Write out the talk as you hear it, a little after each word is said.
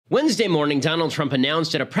Wednesday morning, Donald Trump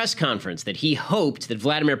announced at a press conference that he hoped that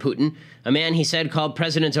Vladimir Putin, a man he said called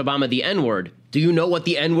President Obama the N-word, do you know what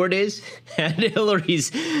the N-word is? Had Hillary's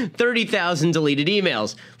 30,000 deleted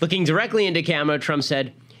emails. Looking directly into camera, Trump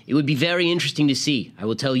said, "It would be very interesting to see. I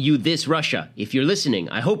will tell you this, Russia. If you're listening,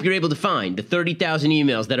 I hope you're able to find the 30,000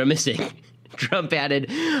 emails that are missing." Trump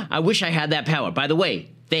added, "I wish I had that power. By the way,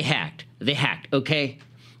 they hacked. They hacked, okay?"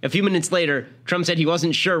 A few minutes later, Trump said he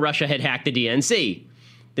wasn't sure Russia had hacked the DNC.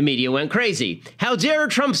 The media went crazy. How dare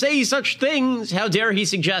Trump say such things? How dare he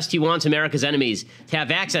suggest he wants America's enemies to have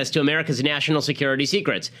access to America's national security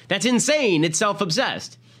secrets? That's insane. It's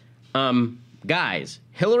self-obsessed. Guys,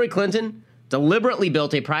 Hillary Clinton deliberately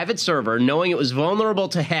built a private server knowing it was vulnerable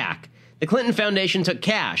to hack. The Clinton Foundation took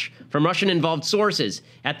cash from Russian-involved sources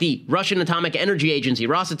at the Russian Atomic Energy Agency,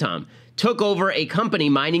 Rosatom, took over a company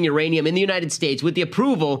mining uranium in the United States with the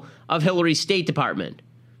approval of Hillary's State Department.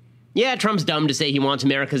 Yeah, Trump's dumb to say he wants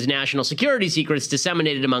America's national security secrets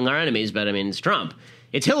disseminated among our enemies, but I mean, it's Trump.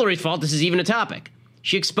 It's Hillary's fault this is even a topic.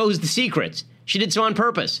 She exposed the secrets. She did so on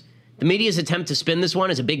purpose. The media's attempt to spin this one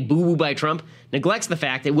as a big boo-boo by Trump neglects the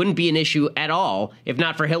fact it wouldn't be an issue at all if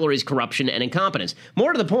not for Hillary's corruption and incompetence.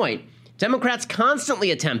 More to the point, Democrats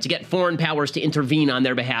constantly attempt to get foreign powers to intervene on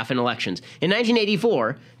their behalf in elections. In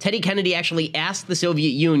 1984, Teddy Kennedy actually asked the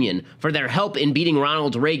Soviet Union for their help in beating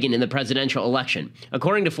Ronald Reagan in the presidential election.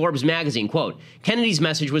 According to Forbes magazine, quote, Kennedy's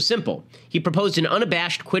message was simple. He proposed an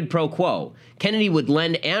unabashed quid pro quo. Kennedy would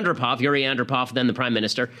lend Andropov, Yuri Andropov, then the prime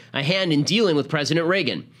minister, a hand in dealing with President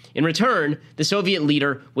Reagan. In return, the Soviet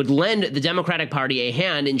leader would lend the Democratic Party a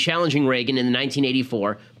hand in challenging Reagan in the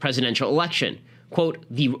 1984 presidential election. Quote,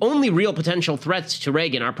 the only real potential threats to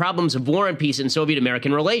Reagan are problems of war and peace in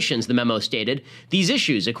Soviet-American relations, the memo stated. These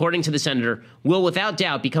issues, according to the senator, will without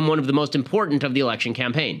doubt become one of the most important of the election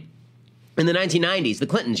campaign. In the 1990s, the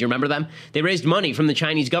Clintons, you remember them? They raised money from the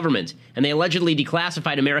Chinese government, and they allegedly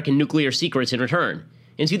declassified American nuclear secrets in return.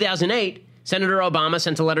 In 2008, Senator Obama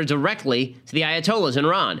sent a letter directly to the Ayatollahs in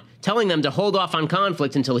Iran, telling them to hold off on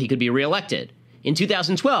conflict until he could be reelected. In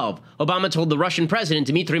 2012, Obama told the Russian president,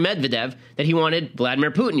 Dmitry Medvedev, that he wanted Vladimir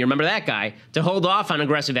Putin, you remember that guy, to hold off on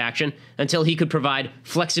aggressive action until he could provide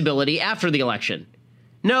flexibility after the election.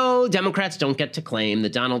 No, Democrats don't get to claim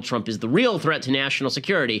that Donald Trump is the real threat to national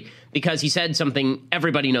security because he said something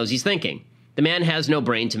everybody knows he's thinking. The man has no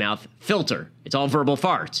brain-to-mouth filter. It's all verbal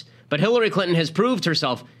farts. But Hillary Clinton has proved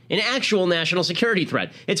herself an actual national security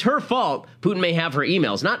threat. It's her fault Putin may have her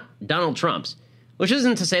emails, not Donald Trump's. Which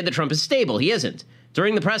isn't to say that Trump is stable. He isn't.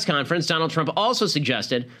 During the press conference, Donald Trump also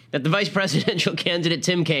suggested that the vice presidential candidate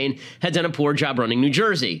Tim Kaine had done a poor job running New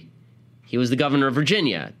Jersey. He was the governor of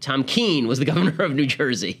Virginia. Tom Keene was the governor of New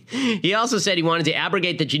Jersey. He also said he wanted to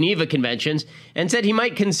abrogate the Geneva Conventions and said he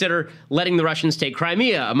might consider letting the Russians take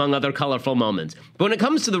Crimea, among other colorful moments. But when it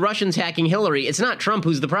comes to the Russians hacking Hillary, it's not Trump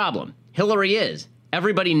who's the problem. Hillary is.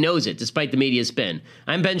 Everybody knows it, despite the media spin.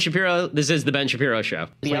 I'm Ben Shapiro. This is The Ben Shapiro Show.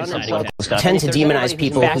 Tend to demonize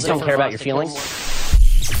people who don't care about your feelings.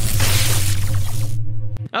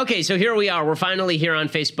 Okay, so here we are. We're finally here on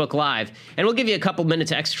Facebook Live. And we'll give you a couple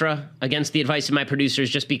minutes extra against the advice of my producers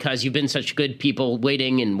just because you've been such good people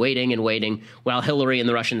waiting and waiting and waiting while Hillary and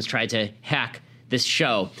the Russians tried to hack this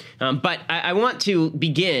show. But I want to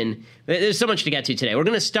begin. There's so much to get to today. We're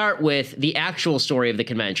going to start with the actual story of the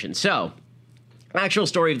convention. So, actual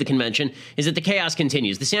story of the convention is that the chaos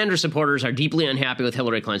continues. The Sanders supporters are deeply unhappy with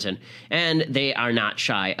Hillary Clinton, and they are not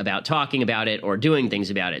shy about talking about it or doing things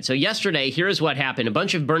about it. So yesterday, here's what happened. A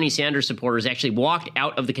bunch of Bernie Sanders supporters actually walked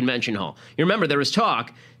out of the convention hall. You remember, there was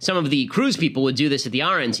talk. Some of the Cruz people would do this at the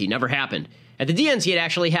RNC. Never happened. At the DNC, it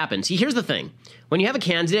actually happened. See, here's the thing. When you have a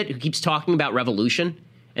candidate who keeps talking about revolution,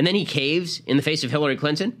 and then he caves in the face of Hillary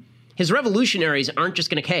Clinton, his revolutionaries aren't just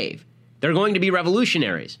going to cave. They're going to be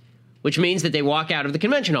revolutionaries, which means that they walk out of the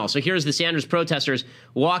convention hall. So here's the Sanders protesters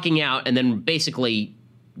walking out and then basically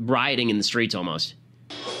rioting in the streets almost.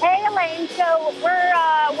 Hey, Elaine. So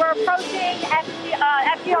we're approaching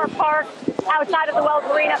FDR Park outside of the Wells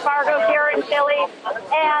Arena, Fargo, here in Philly.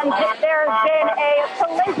 And there's been a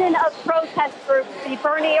collision of protest groups. The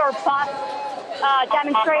Bernie or Bust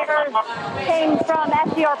demonstrators came from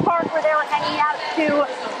FDR Park, where they were hanging out to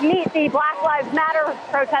meet the Black Lives Matter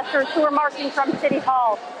protesters who were marching from City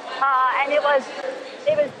Hall. And it was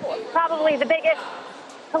probably the biggest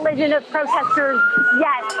collision of protesters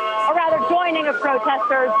yet, or rather joining of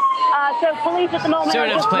protesters. So police at the moment so are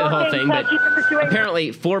just play the whole thing, but keep the situation.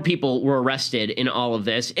 Apparently 4 people were arrested in all of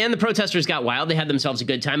this, and the protesters got wild. They had themselves a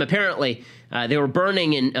good time. Apparently, they were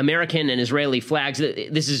burning in American and Israeli flags.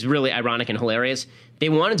 This is really ironic and hilarious. They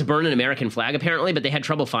wanted to burn an American flag, apparently, but they had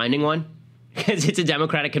trouble finding one. because it's a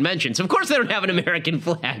Democratic convention. So, of course, they don't have an American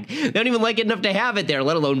flag. They don't even like it enough to have it there,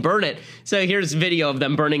 let alone burn it. So here's video of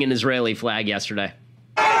them burning an Israeli flag yesterday.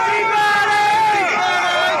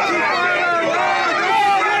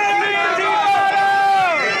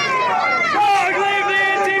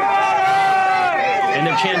 And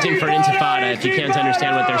they're chanting for an intifada if you can't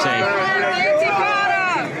understand what they're saying.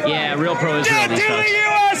 Yeah, real pro-Israel, these folks.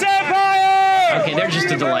 Okay, they're just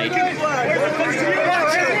a delight.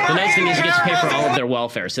 The nice thing is you get to pay for all of their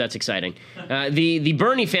welfare, so that's exciting. The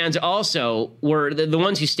Bernie fans also were the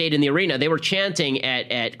ones who stayed in the arena. They were chanting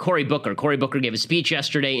at Cory Booker. Cory Booker gave a speech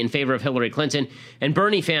yesterday in favor of Hillary Clinton, and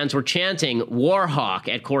Bernie fans were chanting War Hawk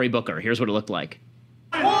at Cory Booker. Here's what it looked like.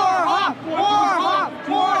 War Hawk! War Hawk!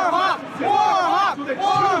 War Hawk! War Hawk! War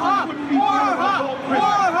Hawk! War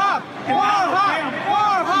Hawk! War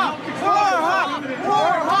Hawk! War Hawk!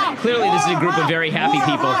 War Hawk! Clearly, this is a group of very happy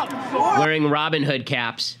people wearing Robin Hood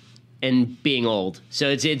caps and being old. So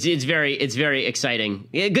it's very exciting.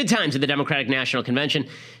 Good times at the Democratic National Convention.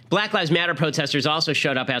 Black Lives Matter protesters also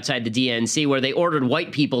showed up outside the DNC, where they ordered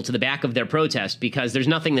white people to the back of their protest because there's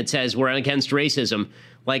nothing that says we're against racism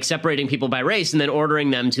like separating people by race and then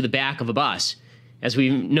ordering them to the back of a bus. As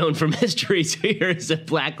we've known from history, so here's a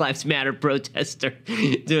Black Lives Matter protester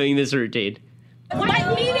doing this routine.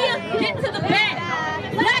 White media, get to the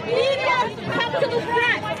back. Black media, come to the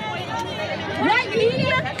front. White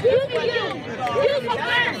media, you for you. You for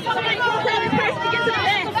us. Somebody tell this person to get to the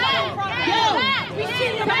back. Yo,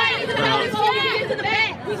 somebody tell this person to get to the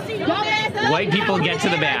back. White people get to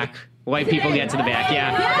the back. White people get to the back,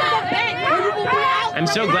 yeah. I'm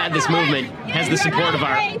so glad this movement has the support of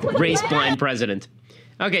our race-blind president.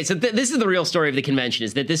 Okay, so this is the real story of the convention,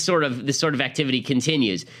 is that this sort of activity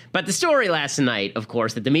continues. But the story last night, of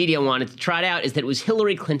course, that the media wanted to trot out is that it was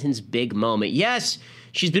Hillary Clinton's big moment. Yes,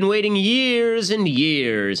 she's been waiting years and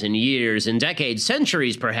years and years and decades,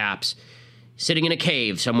 centuries perhaps, sitting in a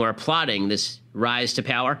cave somewhere plotting this rise to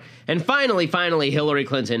power. And finally, Hillary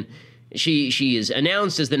Clinton, she is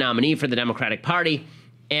announced as the nominee for the Democratic Party.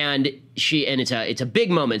 And it's a big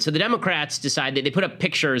moment. So the Democrats decide that they put up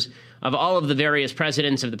pictures of all of the various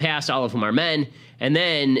presidents of the past, all of whom are men, and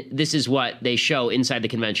then this is what they show inside the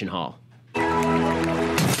convention hall.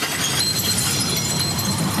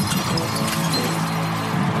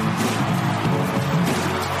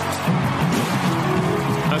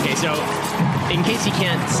 Okay, so in case you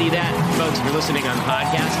can't see that, folks, if you're listening on the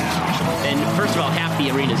podcast, and first of all, half the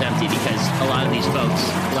arena's empty because a lot of these folks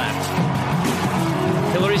left.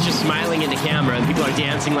 Hillary's just smiling into camera, and people are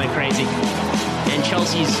dancing like crazy. And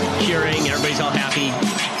Chelsea's cheering, and everybody's all happy.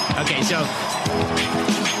 Okay, so...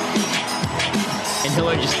 And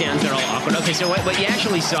Hillary just stands there all awkward. Okay, so what you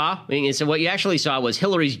actually saw was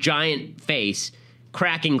Hillary's giant face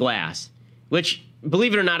cracking glass, which,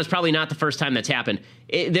 believe it or not, is probably not the first time that's happened.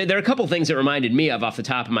 There are a couple things that reminded me of off the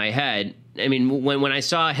top of my head. I mean, when I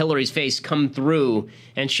saw Hillary's face come through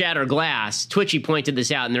and shatter glass, Twitchy pointed this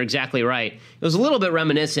out, and they're exactly right. It was a little bit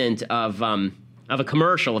reminiscent of a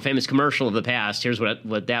commercial, a famous commercial of the past. Here's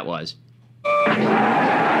what that was. Oh, yeah.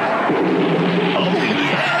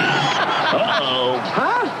 Uh-oh.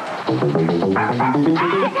 Huh?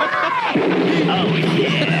 Oh,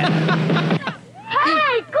 yeah.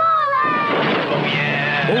 Hey, Kool-Aid! Oh,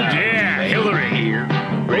 yeah. Oh, yeah, Hillary. Here.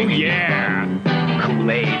 Oh, yeah.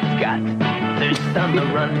 Kool-Aid's got thirst on the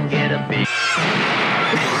run, get a big...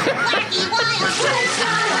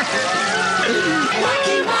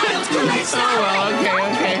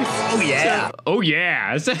 Okay. Oh, yeah. Oh,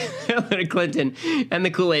 yeah. So, Hillary Clinton and the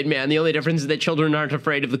Kool-Aid Man. The only difference is that children aren't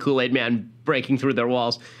afraid of the Kool-Aid Man breaking through their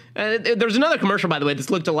walls. There's another commercial, by the way, that's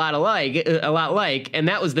looked a lot like, and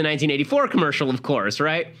that was the 1984 commercial, of course,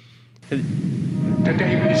 right?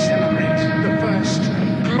 Today we celebrate the first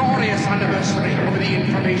glorious anniversary of the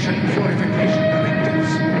Information Purification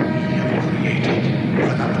Directives. We have created,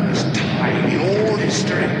 for the first time in all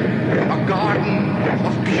history, a garden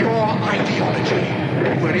of pure ideology,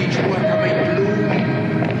 where each worker may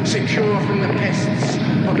bloom, secure from the pests,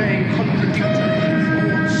 obeying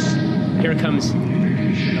contradictory laws. Here comes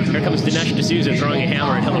Dinesh D'Souza throwing a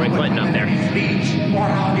hammer at Hillary Clinton up there.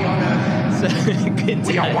 Good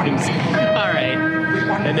times. All right.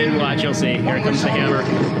 And then watch, you'll see. Here comes the hammer.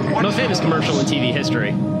 Most famous commercial in TV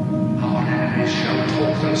history. Our enemies shall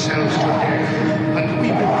talk themselves to death, and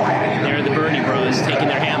we will prevail. There are the Bernie bros taking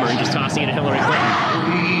their hammer and just tossing it at Hillary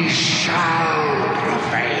Clinton. We shall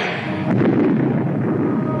prevail.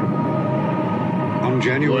 On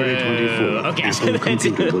January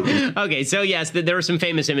 24th, Okay, so yes, there were some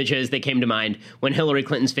famous images that came to mind when Hillary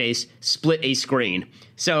Clinton's face split a screen.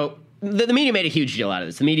 So the media made a huge deal out of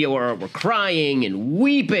this. The media were crying and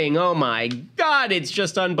weeping. Oh, my God, it's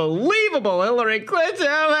just unbelievable. Hillary Clinton,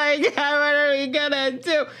 oh, my God, what are we going to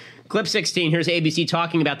do? Clip 16, here's ABC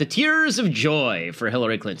talking about the tears of joy for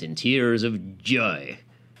Hillary Clinton. Tears of joy.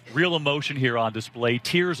 Real emotion here on display.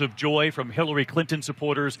 Tears of joy from Hillary Clinton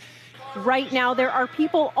supporters. Right now, there are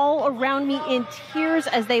people all around me in tears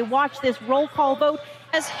as they watch this roll call vote.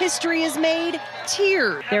 As history is made,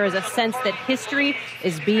 tears. There is a sense that history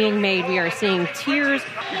is being made. We are seeing tears.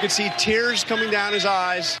 You can see tears coming down his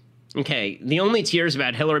eyes. Okay, the only tears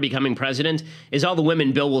about Hillary becoming president is all the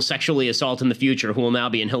women Bill will sexually assault in the future who will now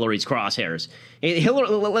be in Hillary's crosshairs. Hillary,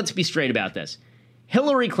 let's be straight about this.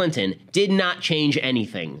 Hillary Clinton did not change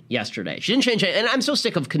anything yesterday. She didn't change anything. And I'm so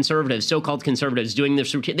sick of conservatives, so-called conservatives, doing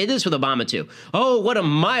this. They did this with Obama, too. Oh, what a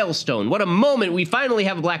milestone. What a moment. We finally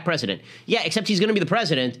have a black president. Yeah, except he's going to be the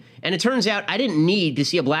president. And it turns out I didn't need to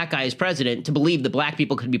see a black guy as president to believe that black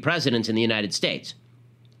people could be presidents in the United States.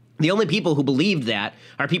 The only people who believed that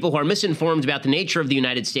are people who are misinformed about the nature of the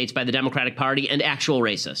United States by the Democratic Party and actual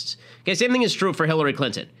racists. Okay, same thing is true for Hillary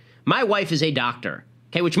Clinton. My wife is a doctor.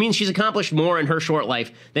 Okay, which means she's accomplished more in her short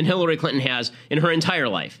life than Hillary Clinton has in her entire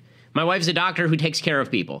life. My wife's a doctor who takes care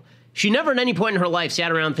of people. She never at any point in her life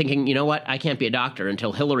sat around thinking, you know what, I can't be a doctor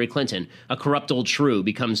until Hillary Clinton, a corrupt old shrew,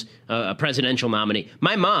 becomes a presidential nominee.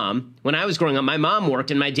 My mom, when I was growing up, my mom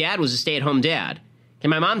worked and my dad was a stay-at-home dad. And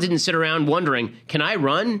my mom didn't sit around wondering, can I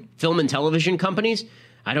run film and television companies?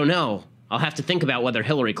 I don't know. I'll have to think about whether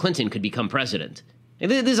Hillary Clinton could become president.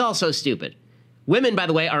 This is all so stupid. Women, by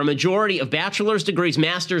the way, are a majority of bachelor's degrees,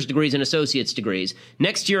 master's degrees, and associate's degrees.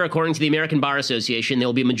 Next year, according to the American Bar Association, there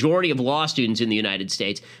will be a majority of law students in the United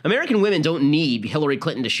States. American women don't need Hillary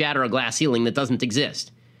Clinton to shatter a glass ceiling that doesn't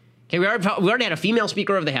exist. Okay, we already had a female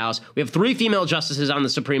Speaker of the House. We have 3 female justices on the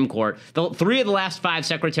Supreme Court. 3 of the last 5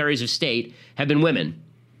 secretaries of state have been women.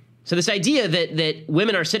 So this idea that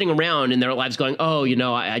women are sitting around in their lives going, oh, you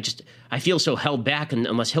know, I feel so held back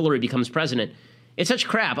unless Hillary becomes president, it's such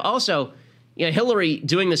crap. Also, you know, Hillary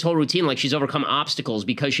doing this whole routine like she's overcome obstacles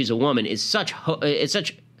because she's a woman is such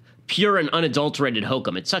pure and unadulterated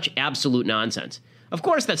hokum. It's such absolute nonsense. Of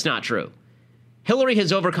course that's not true. Hillary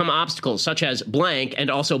has overcome obstacles such as blank and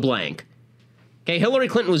also blank. Okay, Hillary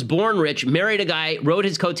Clinton was born rich, married a guy, rode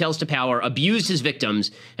his coattails to power, abused his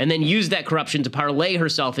victims, and then used that corruption to parlay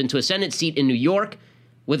herself into a Senate seat in New York,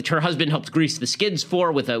 which her husband helped grease the skids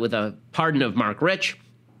for with a pardon of Mark Rich.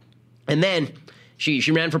 And then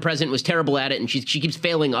she ran for president, was terrible at it, and she keeps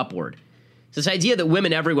failing upward. So this idea that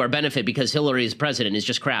women everywhere benefit because Hillary is president is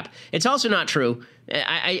just crap. It's also not true.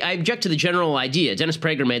 I object to the general idea. Dennis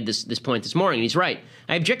Prager made this point this morning, and he's right.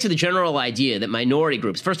 I object to the general idea that minority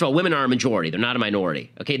groups, first of all, women are a majority. They're not a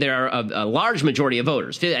minority. Okay, they are a large majority of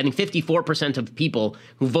voters. I think 54% of people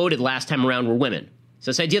who voted last time around were women.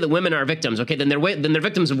 So this idea that women are victims, okay, then they're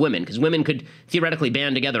victims of women, because women could theoretically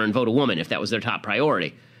band together and vote a woman if that was their top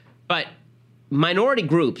priority. But minority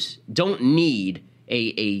groups don't need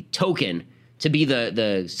a token to be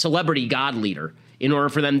the celebrity god leader in order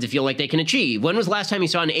for them to feel like they can achieve. When was the last time you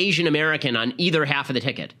saw an Asian American on either half of the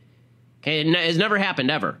ticket? Okay, it has never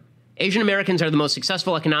happened ever. Asian Americans are the most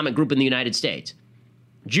successful economic group in the United States.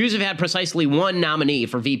 Jews have had precisely one nominee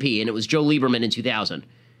for VP, and it was Joe Lieberman in 2000.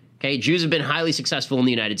 Okay, Jews have been highly successful in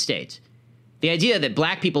the United States. The idea that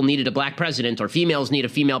black people needed a black president or females need a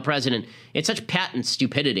female president, it's such patent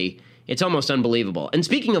stupidity. It's almost unbelievable. And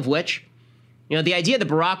speaking of which, you know, the idea that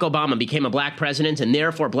Barack Obama became a black president and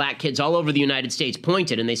therefore black kids all over the United States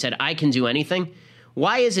pointed and they said, I can do anything.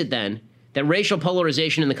 Why is it then that racial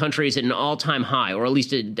polarization in the country is at an all-time high, or at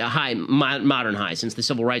least a high, modern high since the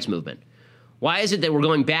civil rights movement? Why is it that we're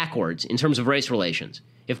going backwards in terms of race relations?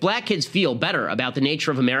 If black kids feel better about the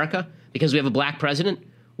nature of America because we have a black president,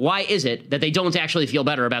 why is it that they don't actually feel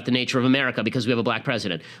better about the nature of America because we have a black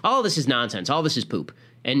president? All of this is nonsense. All this is poop.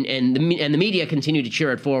 And the media continue to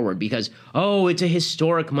cheer it forward because, oh, it's a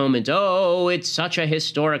historic moment. Oh, it's such a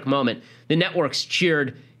historic moment. The networks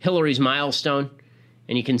cheered Hillary's milestone,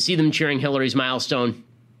 and you can see them cheering Hillary's milestone.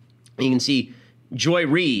 And you can see Joy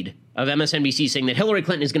Reid of MSNBC saying that Hillary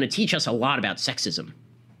Clinton is going to teach us a lot about sexism.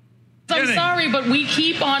 I'm sorry, but we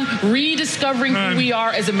keep on rediscovering who we are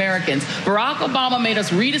as Americans. Barack Obama made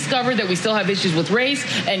us rediscover that we still have issues with race,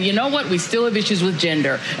 and you know what? We still have issues with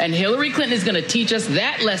gender. And Hillary Clinton is going to teach us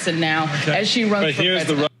that lesson now as she runs for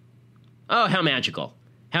president. Oh, how magical.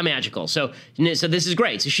 How magical. So this is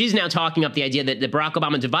great. So she's now talking up the idea that Barack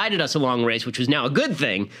Obama divided us along race, which was now a good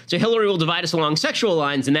thing. So Hillary will divide us along sexual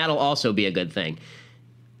lines, and that'll also be a good thing.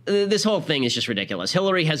 this whole thing is just ridiculous.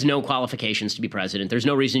 Hillary has no qualifications to be president. There's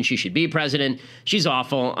no reason she should be president. She's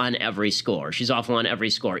awful on every score.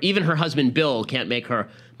 Even her husband, Bill, can't make her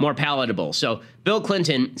more palatable. So Bill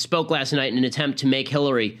Clinton spoke last night in an attempt to make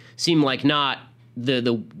Hillary seem like not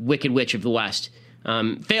the Wicked Witch of the West.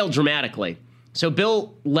 Failed dramatically. So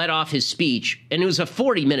Bill led off his speech, and it was a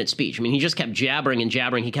 40-minute speech. I mean, he just kept jabbering and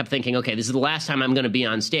jabbering. He kept thinking, okay, this is the last time I'm going to be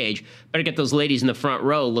on stage. Better get those ladies in the front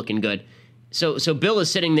row looking good. So Bill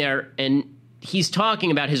is sitting there, and he's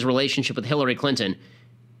talking about his relationship with Hillary Clinton,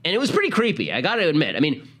 and it was pretty creepy, I got to admit. I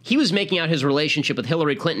mean, he was making out his relationship with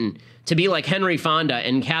Hillary Clinton to be like Henry Fonda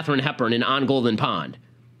and Katharine Hepburn in On Golden Pond.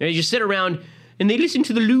 They just sit around, and they listen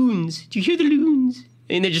to the loons. Do you hear the loons?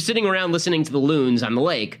 And they're just sitting around listening to the loons on the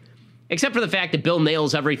lake, except for the fact that Bill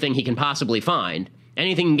nails everything he can possibly find.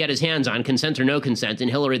 Anything he can get his hands on, consent or no consent,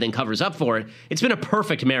 and Hillary then covers up for it. It's been a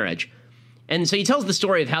perfect marriage. And so he tells the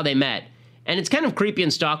story of how they met. And it's kind of creepy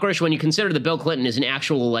and stalkerish when you consider that Bill Clinton is an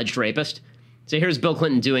actual alleged rapist. So here's Bill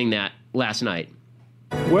Clinton doing that last night.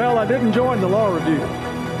 Well, I didn't join the law review,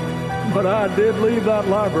 but I did leave that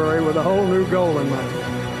library with a whole new goal in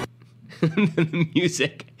mind. The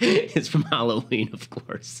music is from Halloween, of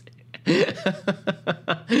course.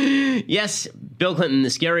 Yes, Bill Clinton, the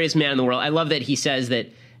scariest man in the world. I love that he says that.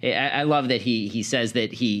 He says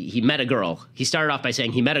that he met a girl. He started off by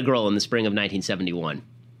saying he met a girl in the spring of 1971.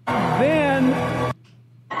 Then,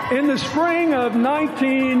 in the spring of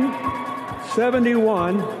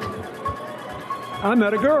 1971, I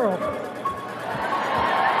met a girl.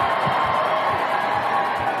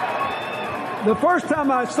 The first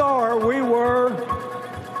time I saw her, we were,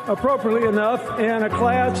 appropriately enough, in a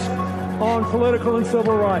class on political and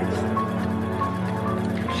civil rights.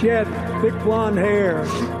 She had thick blonde hair,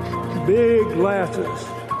 big glasses,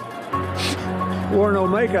 wore no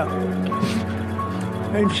makeup.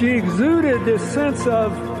 And she exuded this sense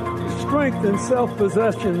of strength and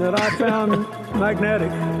self-possession that I found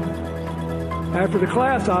magnetic. After the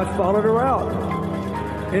class, I followed her out,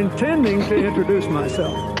 intending to introduce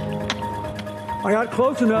myself. I got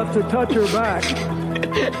close enough to touch her back,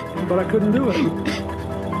 but I couldn't do it.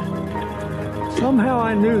 Somehow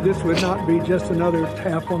I knew this would not be just another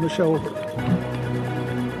tap on the shoulder.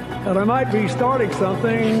 That I might be starting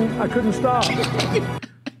something I couldn't stop.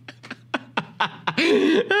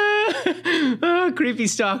 Creepy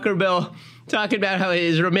stalker Bill talking about how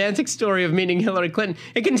his romantic story of meeting Hillary Clinton.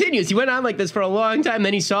 It continues. He went on like this for a long time.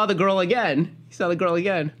 Then he saw the girl again.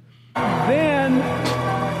 Then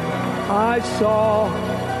I saw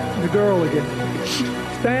the girl again,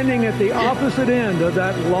 standing at the opposite end of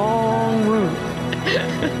that long room.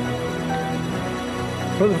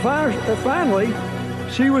 But finally,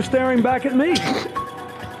 she was staring back at me.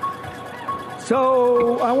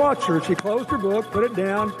 So I watched her. She closed her book, put it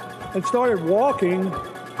down, and started walking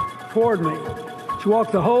toward me. She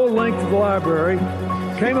walked the whole length of the library,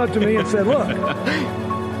 came up to me and said, "Look,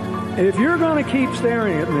 if you're going to keep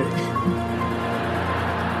staring at me,"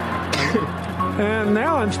 and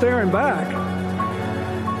now I'm staring back,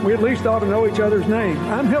 we at least ought to know each other's name.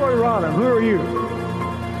 I'm Hillary Rodham. Who are you?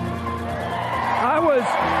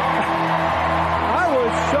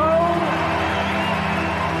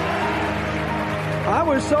 I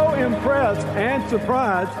was so impressed and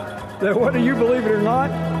surprised that, whether you believe it or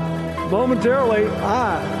not, momentarily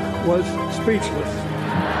I was speechless.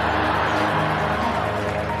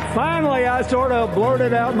 Finally, I sort of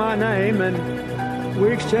blurted out my name, and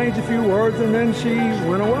we exchanged a few words, and then she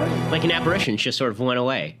went away. Like an apparition, she just sort of went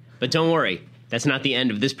away. But don't worry, that's not the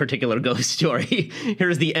end of this particular ghost story.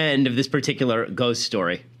 Here's the end of this particular ghost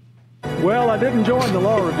story. Well, I didn't join the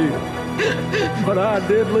law review, but I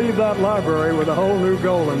did leave that library with a whole new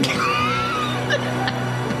goal in mind.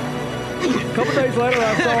 A couple days later,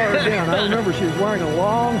 I saw her again. I remember she was wearing a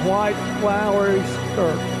long, white, flowery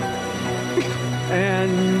skirt.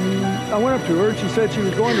 And I went up to her, and she said she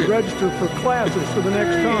was going to register for classes for the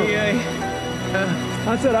next term.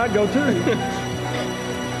 I said I'd go too.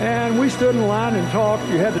 And we stood in line and talked.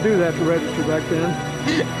 You had to do that to register back then.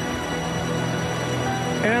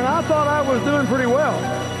 And I thought I was doing pretty well,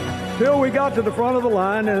 till we got to the front of the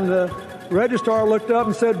line, and the registrar looked up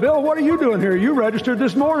and said, "Bill, what are you doing here? You registered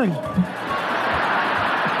this morning."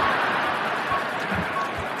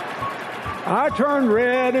 I turned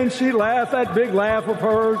red, and she laughed, that big laugh of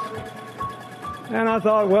hers. And I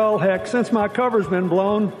thought, well, heck, since my cover's been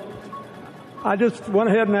blown, I just went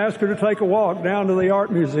ahead and asked her to take a walk down to the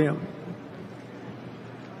art museum.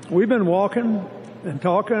 We've been walking and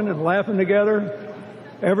talking and laughing together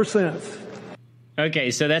ever since.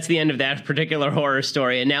 Okay, so that's the end of that particular horror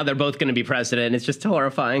story, and now they're both going to be president. It's just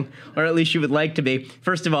horrifying, or at least you would like to be.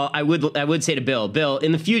 First of all, I would say to Bill,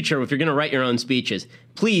 in the future, if you're going to write your own speeches,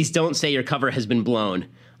 please don't say your cover has been blown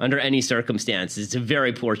under any circumstances. It's a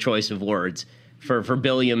very poor choice of words for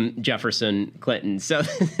Billiam Jefferson Clinton. So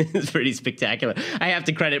it's pretty spectacular. I have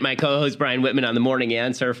to credit my co-host Brian Whitman on The Morning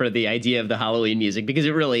Answer for the idea of the Halloween music, because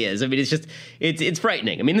it really is. I mean, it's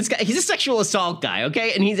frightening. I mean, this guy, he's a sexual assault guy,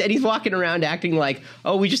 okay? And he's walking around acting like,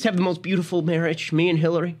 oh, we just have the most beautiful marriage, me and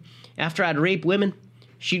Hillary. After I'd rape women,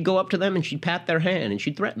 she'd go up to them and she'd pat their hand and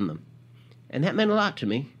she'd threaten them. And that meant a lot to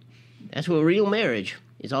me. That's what real marriage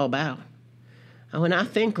is all about. And when I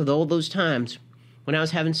think of all those times when I was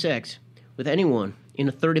having sex with anyone in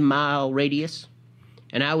a 30-mile radius,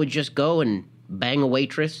 and I would just go and bang a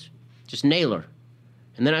waitress, just nail her.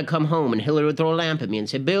 And then I'd come home and Hillary would throw a lamp at me and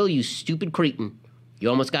say, Bill, you stupid cretin. You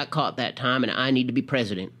almost got caught that time and I need to be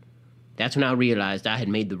president. That's when I realized I had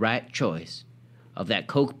made the right choice of that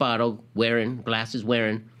Coke bottle wearing, glasses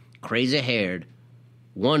wearing, crazy-haired,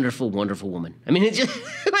 wonderful, wonderful woman. I mean, it's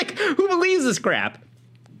just like, who believes this crap?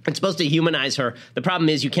 It's supposed to humanize her. The problem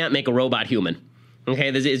is you can't make a robot human. Okay,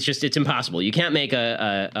 it's impossible. You can't make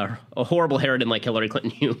a horrible harridan like Hillary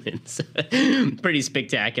Clinton human. Pretty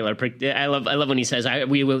spectacular. I love when he says,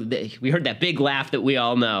 we heard that big laugh that we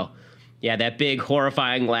all know. Yeah, that big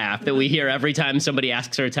horrifying laugh that we hear every time somebody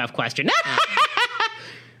asks her a tough question.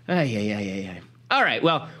 All right,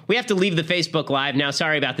 well, we have to leave the Facebook Live now.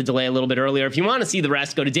 Sorry about the delay a little bit earlier. If you want to see the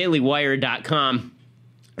rest, go to dailywire.com.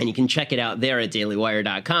 And you can check it out there at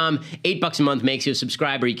dailywire.com. $8 a month makes you a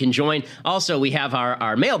subscriber. You can join. Also, we have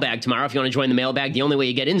our mailbag tomorrow. If you want to join the mailbag, the only way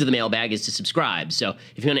you get into the mailbag is to subscribe. So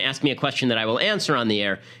if you want to ask me a question that I will answer on the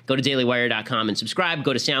air, go to dailywire.com and subscribe.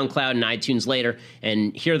 Go to SoundCloud and iTunes later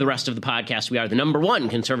and hear the rest of the podcast. We are the #1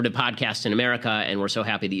 conservative podcast in America, and we're so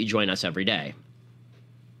happy that you join us every day.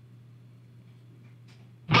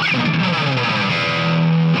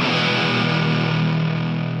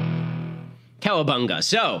 Cowabunga.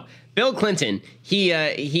 So, Bill Clinton,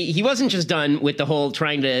 he wasn't just done with the whole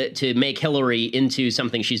trying to make Hillary into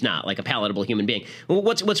something she's not, like a palatable human being. Well,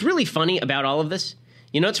 what's really funny about all of this,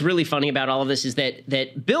 what's really funny about all of this is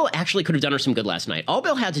that Bill actually could have done her some good last night. All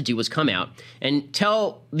Bill had to do was come out and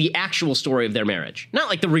tell the actual story of their marriage. Not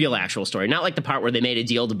like the real actual story, not like the part where they made a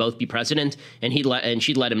deal to both be president and she'd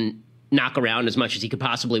let him knock around as much as he could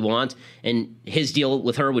possibly want, and his deal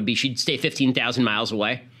with her would be she'd stay 15,000 miles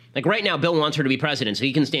away. Like right now, Bill wants her to be president so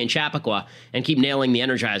he can stay in Chappaqua and keep nailing the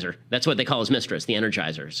Energizer. That's what they call his mistress, the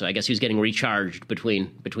Energizer. So I guess he was getting recharged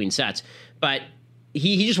between sets. But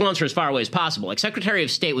he just wants her as far away as possible. Like Secretary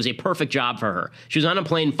of State was a perfect job for her. She was on a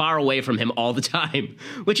plane far away from him all the time,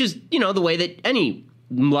 which is, the way that any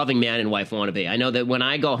loving man and wife want to be. I know that when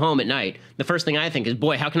I go home at night, the first thing I think is,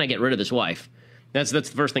 boy, how can I get rid of this wife? That's the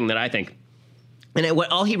first thing that I think. And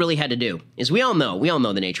what all he really had to do is we all know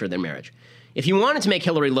the nature of their marriage. If you wanted to make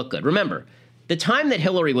Hillary look good, remember, the time that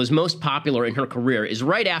Hillary was most popular in her career is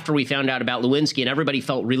right after we found out about Lewinsky and everybody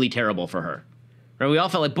felt really terrible for her. Right? We all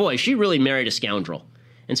felt like, boy, she really married a scoundrel.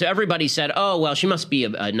 And so everybody said, oh, well, she must be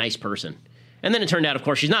a nice person. And then it turned out, of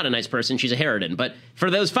course, she's not a nice person. She's a harridan. But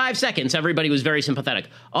for those 5 seconds, everybody was very sympathetic.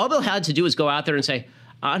 All Bill had to do was go out there and say,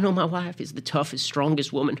 I know my wife is the toughest,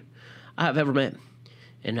 strongest woman I have ever met.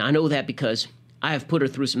 And I know that because I have put her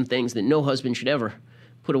through some things that no husband should ever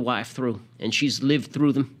put a wife through, and she's lived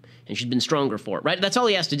through them, and she's been stronger for it, right? That's all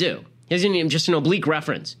he has to do. He doesn't even just an oblique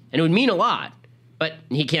reference, and it would mean a lot, but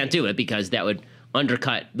he can't do it because that would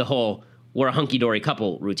undercut the whole we're a hunky-dory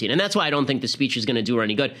couple routine, and that's why I don't think the speech is going to do her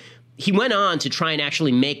any good. He went on to try and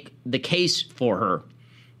actually make the case for her,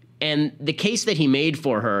 and the case that he made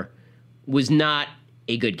for her was not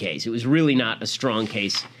a good case. It was really not a strong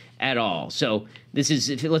case at all. So let's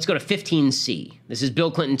go to 15C. This is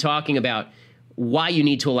Bill Clinton talking about why you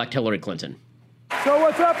need to elect Hillary Clinton. So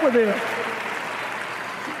what's up with this?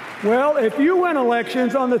 Well, if you win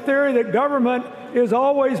elections on the theory that government is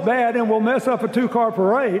always bad and will mess up a two-car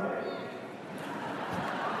parade,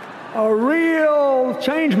 a real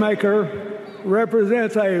change maker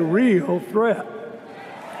represents a real threat.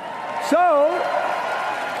 So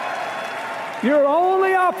your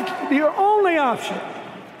only option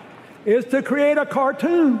is to create a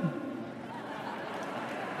cartoon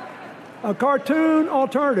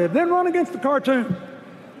alternative, then run against the cartoon.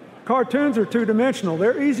 Cartoons are two-dimensional.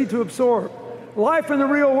 They're easy to absorb. Life in the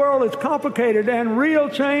real world is complicated, and real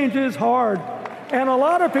change is hard. And a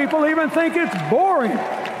lot of people even think it's boring.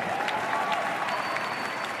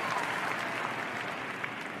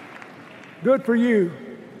 Good for you,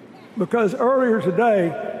 because earlier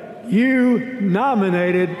today, you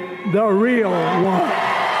nominated the real one.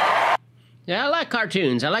 Yeah, I like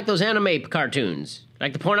cartoons. I like those anime cartoons. I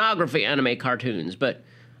like the pornography anime cartoons. But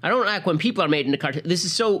I don't like when people are made into cartoons. This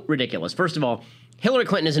is so ridiculous. First of all, Hillary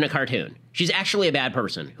Clinton isn't a cartoon. She's actually a bad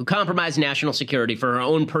person who compromised national security for her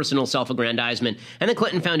own personal self-aggrandizement, and the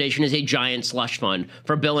Clinton Foundation is a giant slush fund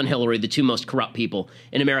for Bill and Hillary, the two most corrupt people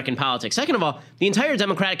in American politics. Second of all, the entire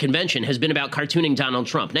Democratic convention has been about cartooning Donald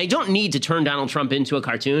Trump. Now, you don't need to turn Donald Trump into a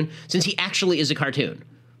cartoon, since he actually is a cartoon.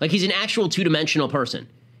 Like, he's an actual two-dimensional person.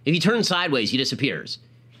 If he turns sideways, he disappears.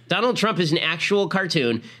 Donald Trump is an actual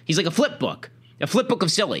cartoon. He's like a flip book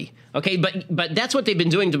of silly. Okay, but that's what they've been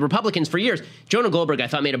doing to Republicans for years. Jonah Goldberg, I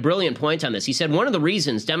thought, made a brilliant point on this. He said one of the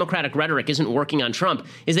reasons Democratic rhetoric isn't working on Trump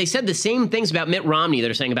is they said the same things about Mitt Romney that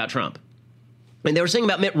are saying about Trump. And they were saying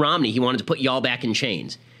about Mitt Romney, he wanted to put y'all back in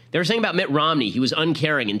chains. They were saying about Mitt Romney, he was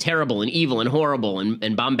uncaring and terrible and evil and horrible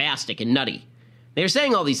and bombastic and nutty. They were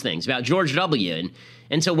saying all these things about George W.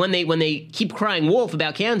 And so when they keep crying wolf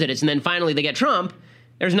about candidates and then finally they get Trump,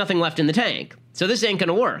 there's nothing left in the tank. So this ain't going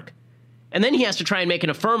to work. And then he has to try and make an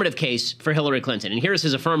affirmative case for Hillary Clinton. And here's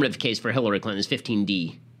his affirmative case for Hillary Clinton, his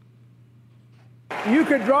 15D. You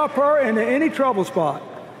could drop her into any trouble spot.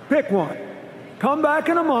 Pick one. Come back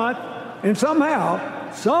in a month, and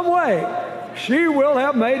somehow, some way, she will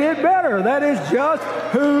have made it better. That is just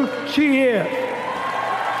who she is.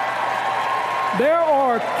 There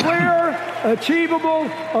are clear, achievable,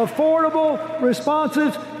 affordable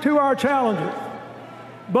responses to our challenges.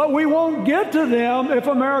 But we won't get to them if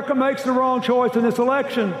America makes the wrong choice in this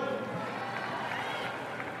election.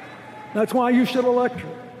 That's why you should elect her.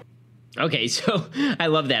 Okay, so I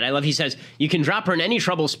love that. He says, you can drop her in any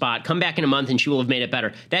trouble spot, come back in a month, and she will have made it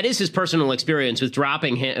better. That is his personal experience with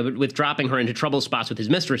dropping her into trouble spots with his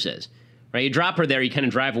mistresses. Right? You drop her there, you kind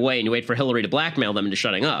of drive away, and you wait for Hillary to blackmail them into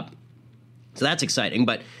shutting up. So that's exciting,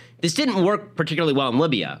 but this didn't work particularly well in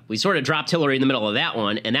Libya. We sort of dropped Hillary in the middle of that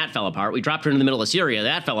one, and that fell apart. We dropped her into the middle of Syria,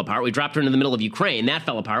 that fell apart. We dropped her into the middle of Ukraine, that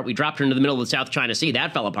fell apart. We dropped her into the middle of the South China Sea,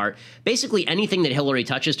 that fell apart. Basically, anything that Hillary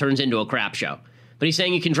touches turns into a crap show. But he's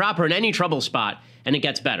saying you can drop her in any trouble spot, and it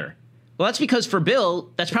gets better. Well, that's because for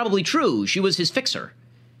Bill, that's probably true. She was his fixer.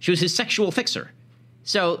 She was his sexual fixer.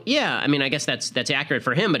 So, yeah, I mean, I guess that's accurate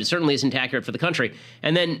for him, but it certainly isn't accurate for the country.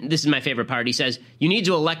 And then, this is my favorite part, he says, you need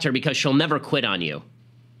to elect her because she'll never quit on you.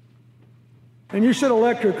 And you should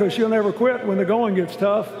elect her because she'll never quit when the going gets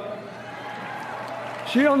tough.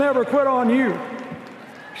 She'll never quit on you.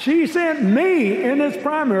 She sent me in this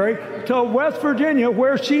primary to West Virginia,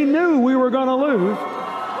 where she knew we were going to lose,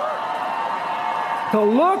 to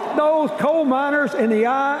look those coal miners in the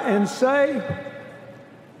eye and say,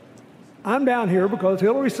 I'm down here because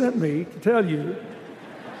Hillary sent me to tell you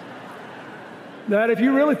that if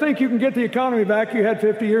you really think you can get the economy back you had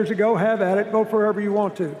 50 years ago, have at it, vote wherever you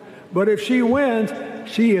want to. But if she wins,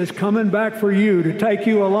 she is coming back for you to take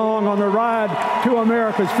you along on the ride to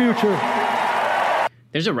America's future.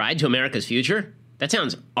 There's a ride to America's future? That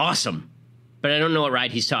sounds awesome. But I don't know what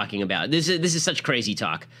ride he's talking about. This is such crazy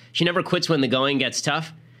talk. She never quits when the going gets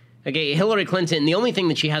tough. Okay, Hillary Clinton, the only thing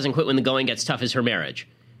that she hasn't quit when the going gets tough is her marriage.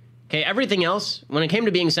 Okay, everything else, when it came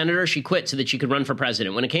to being senator, she quit so that she could run for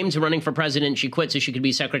president. When it came to running for president, she quit so she could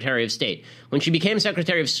be Secretary of State. When she became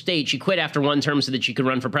Secretary of State, she quit after one term so that she could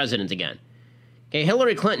run for president again. Okay,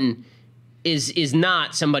 Hillary Clinton is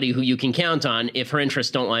not somebody who you can count on if her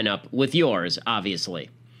interests don't line up with yours, obviously.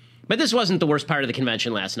 But this wasn't the worst part of the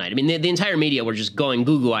convention last night. I mean, the entire media were just going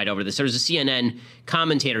goo-goo-eyed over this. There was a CNN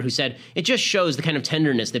commentator who said, it just shows the kind of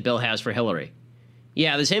tenderness that Bill has for Hillary.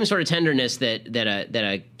 Yeah, the same sort of tenderness that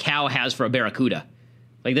a cow has for a barracuda.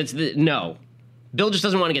 Like, no. Bill just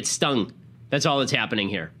doesn't want to get stung. That's all that's happening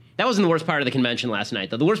here. That wasn't the worst part of the convention last night,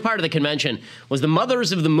 though. The worst part of the convention was the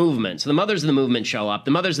mothers of the movement. So the mothers of the movement show up.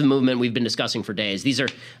 The mothers of the movement we've been discussing for days. These are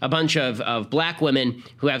a bunch of black women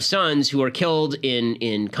who have sons who are killed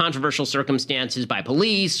in controversial circumstances by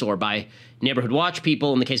police or by neighborhood watch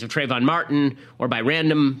people in the case of Trayvon Martin, or by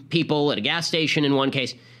random people at a gas station in one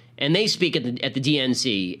case. And they speak at the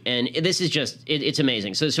DNC, and this is just, it's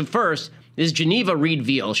amazing. So first, this is Geneva Reed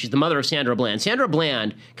Veal. She's the mother of Sandra Bland. Sandra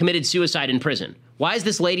Bland committed suicide in prison. Why is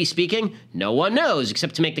this lady speaking? No one knows,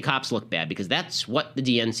 except to make the cops look bad, because that's what the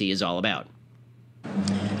DNC is all about.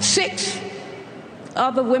 6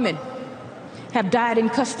 other women have died in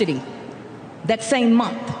custody that same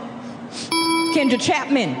month. Kendra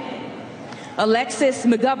Chapman, Alexis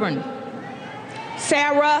McGovern,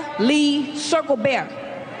 Sarah Lee Circlebear,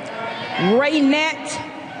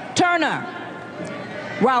 Raynette Turner,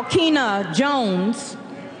 Ralkina Jones,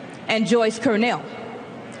 and Joyce Cornell.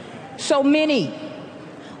 So many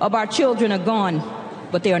of our children are gone,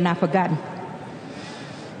 but they are not forgotten.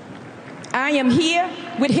 I am here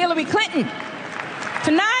with Hillary Clinton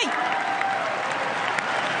tonight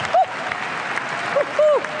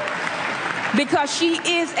because she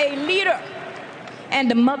is a leader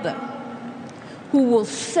and a mother who will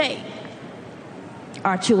say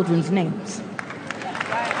our children's names.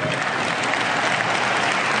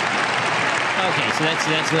 Okay, so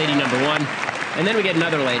that's lady number one. And then we get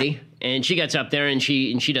another lady, and she gets up there and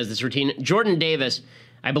she does this routine. Jordan Davis,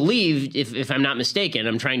 I believe, if I'm not mistaken,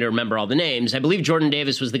 I'm trying to remember all the names, I believe Jordan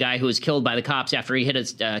Davis was the guy who was killed by the cops after he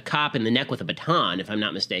hit a cop in the neck with a baton, if I'm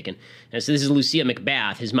not mistaken. And so this is Lucia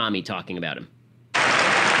McBath, his mommy, talking about him.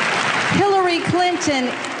 Hillary Clinton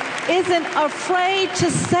isn't afraid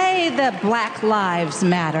to say that Black lives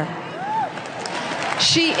matter.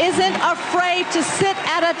 She isn't afraid to sit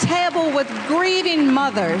at a table with grieving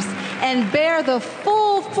mothers and bear the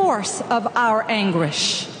full force of our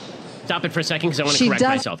anguish. Stop it for a second because I want to correct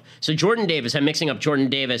myself. So Jordan Davis, I'm mixing up Jordan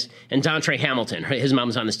Davis and Dontre Hamilton. His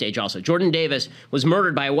mom's on the stage also. Jordan Davis was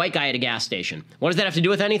murdered by a white guy at a gas station. What does that have to do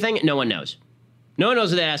with anything? No one knows. No one knows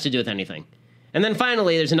what that has to do with anything. And then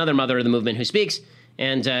finally, there's another mother of the movement who speaks,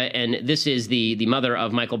 and this is the mother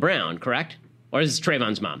of Michael Brown, correct? Or is this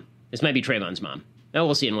Trayvon's mom? This might be Trayvon's mom. Oh,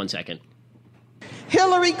 we'll see in 1 second.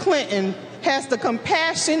 Hillary Clinton has the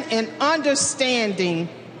compassion and understanding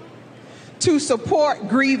to support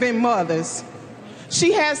grieving mothers.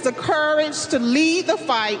 She has the courage to lead the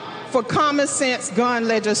fight for common sense gun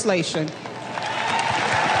legislation.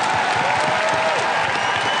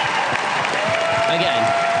 Again,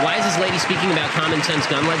 why is this lady speaking about common sense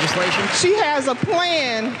gun legislation? She has a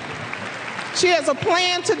plan. She has a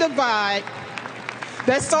plan to divide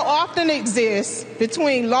that so often exists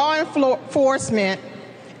between law enforcement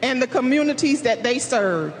and the communities that they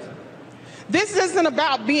serve. This isn't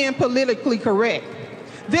about being politically correct.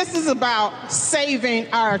 This is about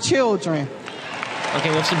saving our children. Okay,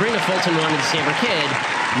 well, if Sabrina Fulton wanted to save her kid,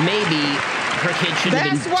 maybe her kid should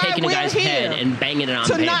have been taking a guy's head and banging it on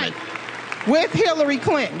tonight pavement. With Hillary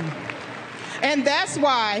Clinton. And that's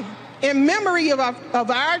why, in memory of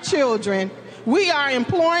our children, we are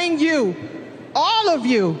imploring you, all of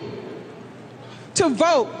you, to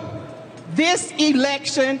vote this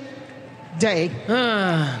election day.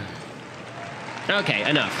 Okay,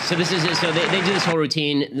 enough. So this is so they do this whole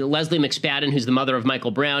routine. Leslie McSpadden, who's the mother of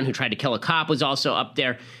Michael Brown, who tried to kill a cop, was also up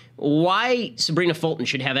there. Why Sabrina Fulton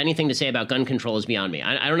should have anything to say about gun control is beyond me.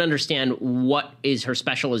 I don't understand what is her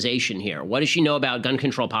specialization here. What does she know about gun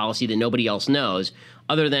control policy that nobody else knows,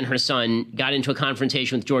 other than her son got into a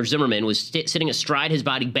confrontation with George Zimmerman, was sitting astride his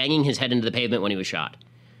body, banging his head into the pavement when he was shot.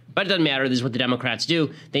 But it doesn't matter. This is what the Democrats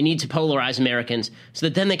do. They need to polarize Americans so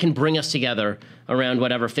that then they can bring us together around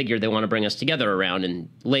whatever figure they want to bring us together around. And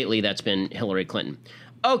lately, that's been Hillary Clinton.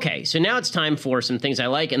 Okay, so now it's time for some things I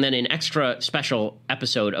like and then an extra special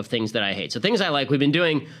episode of things that I hate. So things I like, we've been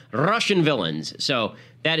doing Russian villains. So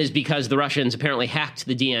that is because the Russians apparently hacked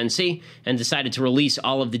the DNC and decided to release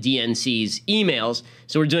all of the DNC's emails.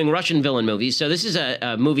 So we're doing Russian villain movies. So this is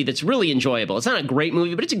a movie that's really enjoyable. It's not a great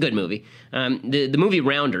movie, but it's a good movie. The movie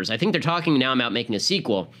Rounders. I think they're talking now about making a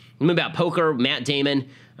sequel. A movie about poker, Matt Damon,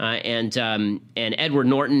 and Edward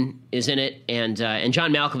Norton is in it, and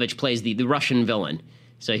John Malkovich plays the Russian villain.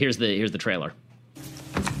 So here's the trailer.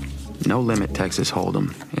 No Limit Texas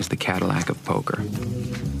Hold'em is the Cadillac of poker.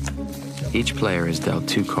 Each player is dealt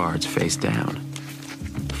 2 cards face down.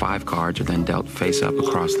 5 cards are then dealt face up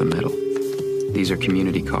across the middle. These are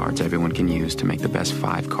community cards everyone can use to make the best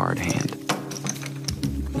 5-card hand.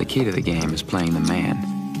 The key to the game is playing the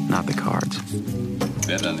man, not the cards.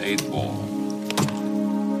 Bet an 8-ball.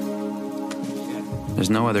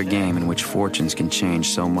 There's no other game in which fortunes can change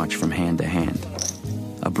so much from hand to hand.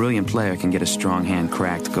 A brilliant player can get a strong hand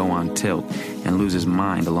cracked, go on tilt, and lose his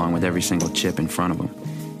mind along with every single chip in front of him.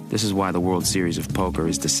 This is why the World Series of Poker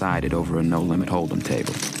is decided over a no-limit hold'em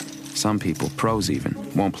table. Some people, pros even,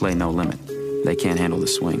 won't play no limit. They can't handle the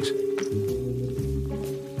swings.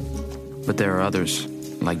 But there are others,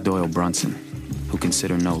 like Doyle Brunson, who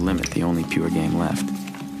consider no limit the only pure game left.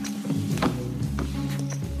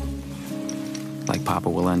 Like Papa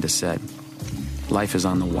Wallenda said, life is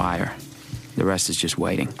on the wire. The rest is just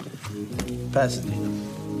waiting. Pasadena.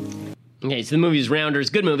 Okay, so the movie is Rounders,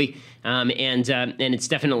 good movie, and it's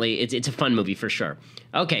definitely it's a fun movie for sure.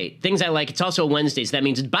 Okay, things I like. It's also a Wednesday, so that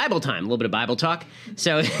means it's Bible time. A little bit of Bible talk.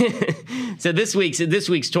 So, so this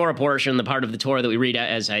week's Torah portion, the part of the Torah that we read,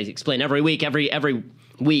 as I explain every week, every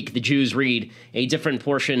week the Jews read a different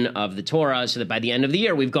portion of the Torah, so that by the end of the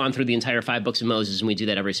year we've gone through the entire 5 books of Moses, and we do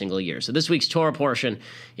that every single year. So this week's Torah portion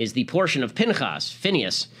is the portion of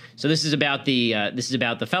Phineas. So this is about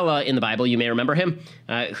the fella in the Bible, you may remember him,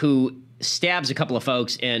 who stabs a couple of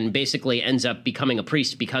folks and basically ends up becoming a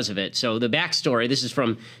priest because of it. So the backstory, this is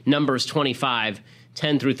from Numbers 25,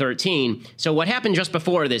 10 through 13. So what happened just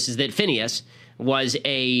before this is that Phinehas was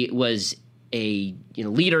a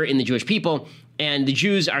leader in the Jewish people, and the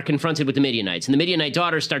Jews are confronted with the Midianites. And the Midianite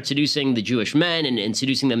daughters start seducing the Jewish men and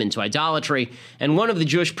seducing them into idolatry. And one of the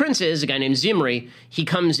Jewish princes, a guy named Zimri, he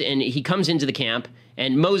comes into the camp,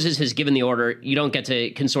 and Moses has given the order, you don't get to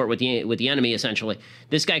consort with the enemy, essentially.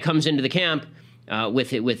 This guy comes into the camp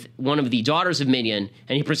with one of the daughters of Midian,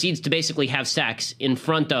 and he proceeds to basically have sex in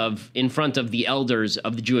front of the elders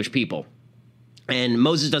of the Jewish people. And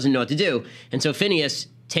Moses doesn't know what to do. And so Phinehas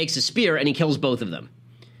takes a spear and he kills both of them.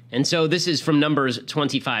 And so this is from Numbers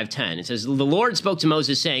 25:10. It says, the Lord spoke to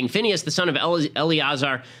Moses, saying, Phinehas, the son of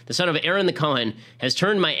Eleazar, the son of Aaron the Kohen, has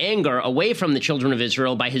turned my anger away from the children of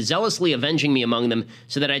Israel by his zealously avenging me among them,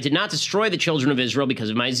 so that I did not destroy the children of Israel because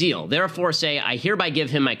of my zeal. Therefore say, I hereby give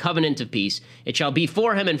him my covenant of peace. It shall be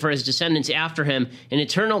for him and for his descendants after him an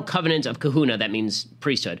eternal covenant of kahuna, that means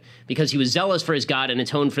priesthood, because he was zealous for his God and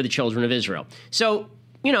atoned for the children of Israel. So,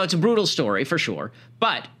 it's a brutal story for sure.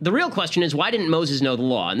 But the real question is, why didn't Moses know the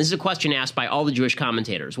law? And this is a question asked by all the Jewish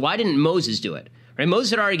commentators. Why didn't Moses do it? Right?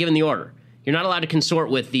 Moses had already given the order. You're not allowed to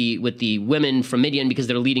consort with the women from Midian because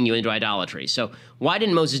they're leading you into idolatry. So why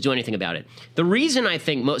didn't Moses do anything about it? The reason I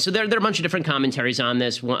think so there are a bunch of different commentaries on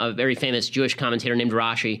this. A very famous Jewish commentator named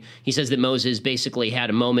Rashi, he says that Moses basically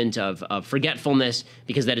had a moment of forgetfulness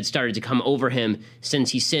because that had started to come over him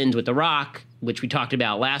since he sinned with the rock, which we talked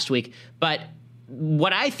about last week. But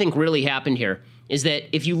what I think really happened here is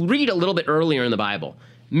that if you read a little bit earlier in the Bible,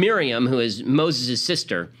 Miriam, who is Moses'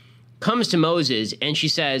 sister, comes to Moses and she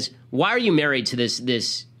says, why are you married to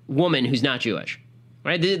this woman who's not Jewish?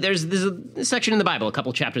 Right? There's a section in the Bible a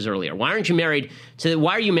couple chapters earlier. Why are you married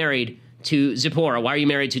to Zipporah? Why are you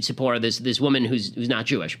married to Zipporah, this woman who's not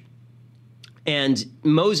Jewish? And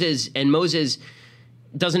Moses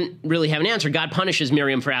doesn't really have an answer. God punishes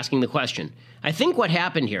Miriam for asking the question. I think what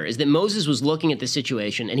happened here is that Moses was looking at the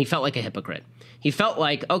situation and he felt like a hypocrite. He felt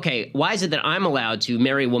like, okay, why is it that I'm allowed to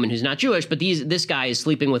marry a woman who's not Jewish, but this guy is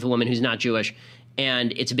sleeping with a woman who's not Jewish,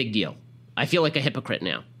 and it's a big deal? I feel like a hypocrite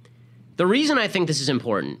now. The reason I think this is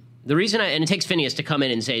important, and it takes Phinehas to come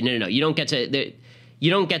in and say, no, you don't get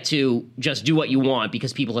to just do what you want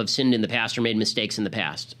because people have sinned in the past or made mistakes in the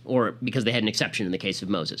past, or because they had an exception in the case of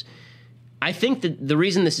Moses. I think that the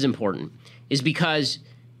reason this is important is because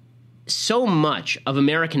so much of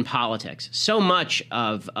American politics, so much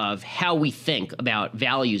of how we think about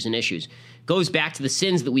values and issues goes back to the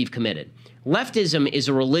sins that we've committed. Leftism is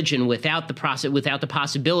a religion without the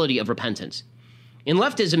possibility of repentance. In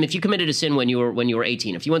leftism, if you committed a sin when you were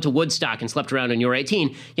 18, if you went to Woodstock and slept around when you were 18,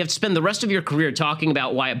 you have to spend the rest of your career talking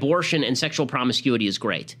about why abortion and sexual promiscuity is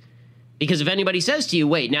great. Because if anybody says to you,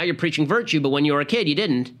 wait, now you're preaching virtue, but when you were a kid you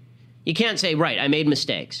didn't, you can't say, right, I made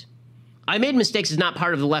mistakes. I made mistakes is not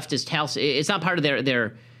part of the leftist house. It's not part of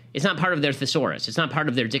it's not part of their thesaurus. It's not part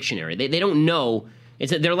of their dictionary. They don't know.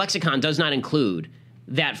 Their lexicon does not include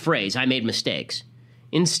that phrase, I made mistakes.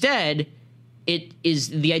 Instead,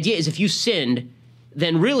 the idea is if you sinned,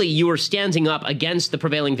 then really you are standing up against the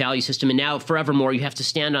prevailing value system, and now forevermore you have to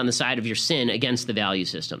stand on the side of your sin against the value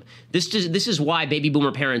system. This is why baby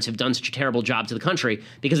boomer parents have done such a terrible job to the country,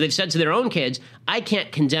 because they've said to their own kids, I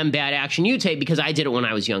can't condemn bad action you take because I did it when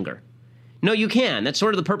I was younger. No, you can. That's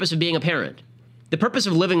sort of the purpose of being a parent. The purpose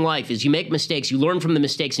of living life is you make mistakes, you learn from the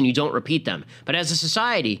mistakes, and you don't repeat them. But as a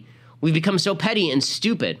society, we've become so petty and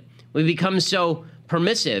stupid. We've become so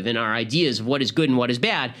permissive in our ideas of what is good and what is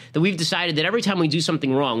bad that we've decided that every time we do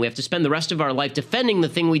something wrong, we have to spend the rest of our life defending the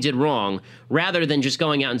thing we did wrong rather than just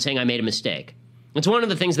going out and saying, I made a mistake. It's one of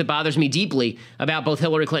the things that bothers me deeply about both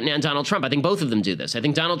Hillary Clinton and Donald Trump. I think both of them do this. I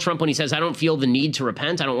think Donald Trump, when he says, I don't feel the need to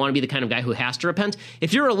repent, I don't want to be the kind of guy who has to repent.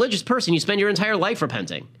 If you're a religious person, you spend your entire life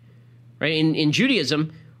repenting. Right? In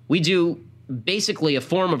Judaism, we do basically a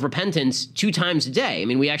form of repentance 2 times a day. I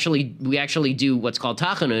mean, we actually do what's called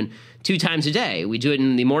tachanun 2 times a day. We do it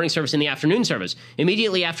in the morning service and the afternoon service.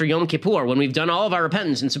 Immediately after Yom Kippur, when we've done all of our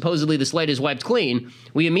repentance and supposedly the slate is wiped clean,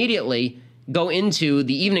 we immediately go into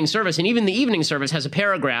the evening service, and even the evening service has a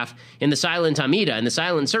paragraph in the silent Amida, in the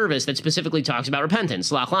silent service, that specifically talks about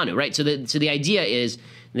repentance, Slach Lanu, right? So the idea is,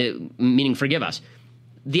 meaning forgive us.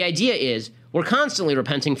 The idea is we're constantly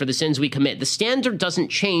repenting for the sins we commit. The standard doesn't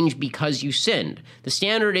change because you sinned. The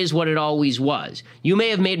standard is what it always was. You may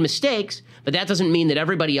have made mistakes, but that doesn't mean that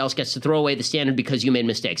everybody else gets to throw away the standard because you made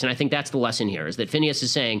mistakes. And I think that's the lesson here, is that Phinehas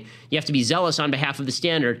is saying you have to be zealous on behalf of the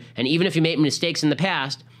standard, and even if you made mistakes in the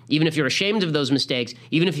past, even if you're ashamed of those mistakes,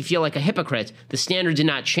 even if you feel like a hypocrite, the standard did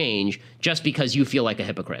not change just because you feel like a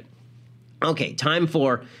hypocrite. Okay, time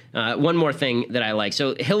for one more thing that I like.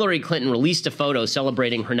 So Hillary Clinton released a photo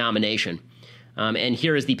celebrating her nomination. And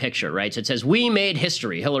here is the picture, right? So it says, "We made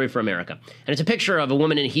history, Hillary for America." And it's a picture of a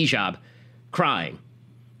woman in a hijab crying.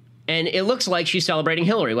 And it looks like she's celebrating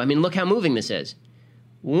Hillary. I mean, look how moving this is.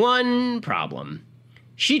 One problem.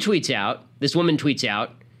 She tweets out, this woman tweets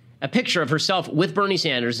out, a picture of herself with Bernie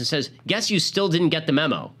Sanders and says, "Guess you still didn't get the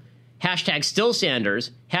memo. Hashtag still Sanders,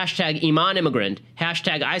 hashtag Iman immigrant,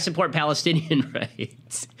 hashtag I support Palestinian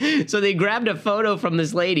rights." So they grabbed a photo from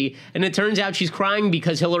this lady, and it turns out she's crying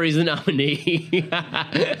because Hillary's the nominee.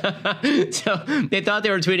 So they thought they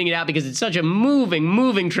were tweeting it out because it's such a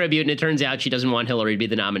moving tribute, and it turns out she doesn't want Hillary to be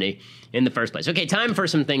the nominee in the first place. Okay, time for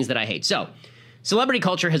some things that I hate. So celebrity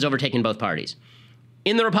culture has overtaken both parties.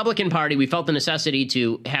 In the Republican Party, we felt the necessity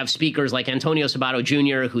to have speakers like Antonio Sabato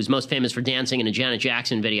Jr., who's most famous for dancing in a Janet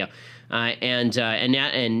Jackson video, and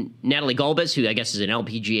Natalie Gulbis, who I guess is an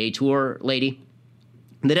LPGA Tour lady.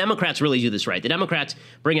 The Democrats really do this right. The Democrats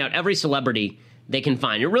bring out every celebrity they can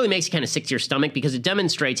find. It really makes you kind of sick to your stomach because it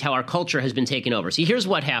demonstrates how our culture has been taken over. See, here's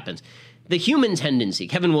what happens. The human tendency,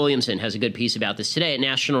 Kevin Williamson has a good piece about this today at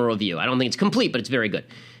National Review. I don't think it's complete, but it's very good.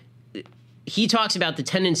 He talks about the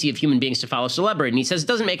tendency of human beings to follow celebrity, and he says it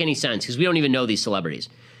doesn't make any sense because we don't even know these celebrities.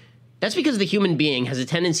 That's because the human being has a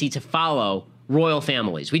tendency to follow royal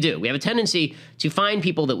families. We do. We have a tendency to find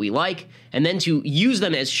people that we like and then to use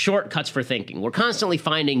them as shortcuts for thinking. We're constantly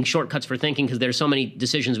finding shortcuts for thinking because there's so many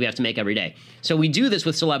decisions we have to make every day. So we do this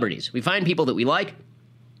with celebrities. We find people that we like,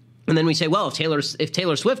 and then we say, well, if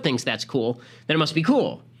Taylor Swift thinks that's cool, then it must be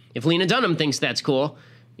cool. If Lena Dunham thinks that's cool,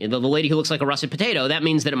 the lady who looks like a russet potato, that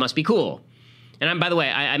means that it must be cool. And by the way,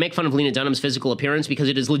 I make fun of Lena Dunham's physical appearance because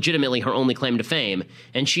it is legitimately her only claim to fame,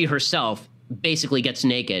 and she herself basically gets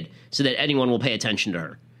naked so that anyone will pay attention to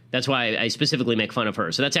her. That's why I specifically make fun of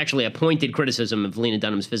her. So that's actually a pointed criticism of Lena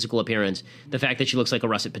Dunham's physical appearance, the fact that she looks like a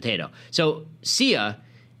russet potato. So Sia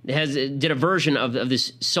did a version of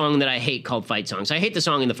this song that I hate called Fight Song. So I hate the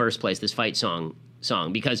song in the first place, this Fight Song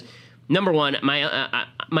because, number one, my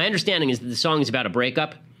understanding is that the song is about a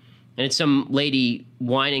breakup. And it's some lady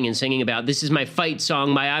whining and singing about, this is my fight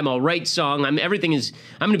song, my I'm all right song, I'm going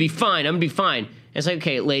to be fine, I'm going to be fine. And it's like,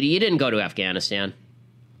 okay, lady, you didn't go to Afghanistan.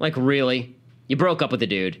 Like, really? You broke up with a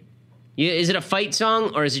dude. Is it a fight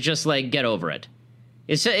song, or is it just like, get over it?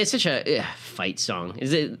 It's such a fight song.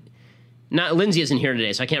 Is it? Not Lindsay isn't here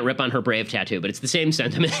today, so I can't rip on her Brave tattoo, but it's the same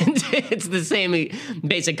sentiment. It's the same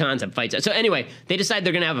basic concept, fight song. So anyway, they decide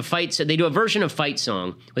they're going to have a fight. So they do a version of Fight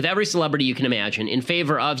Song with every celebrity you can imagine in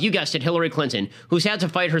favor of, you guessed it, Hillary Clinton, who's had to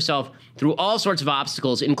fight herself through all sorts of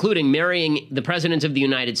obstacles, including marrying the President of the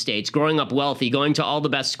United States, growing up wealthy, going to all the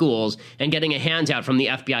best schools, and getting a handout from the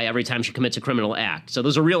FBI every time she commits a criminal act. So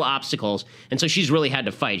those are real obstacles, and so she's really had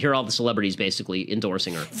to fight. Here are all the celebrities basically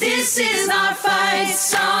endorsing her. This is our fight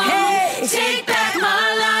song. Hey. Take back my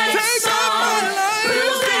life song.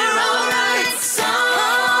 Prove we're all right song.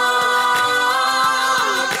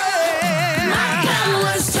 My gun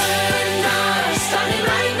was turned on, starting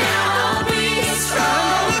right now. I'll be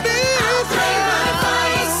strong. I'll play my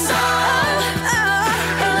fight song.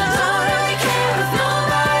 And I don't really care if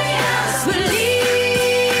nobody else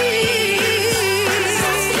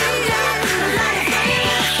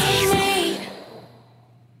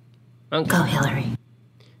believes. Go Hillary.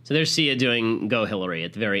 So there's Sia doing Go Hillary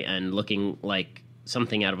at the very end, looking like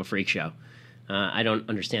something out of a freak show. I don't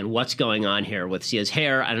understand what's going on here with Sia's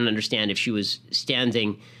hair. I don't understand if she was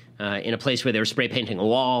standing in a place where they were spray painting a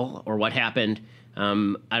wall or what happened.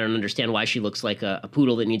 I don't understand why she looks like a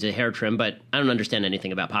poodle that needs a hair trim, but I don't understand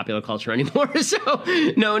anything about popular culture anymore. So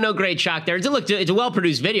no great shock there. It's a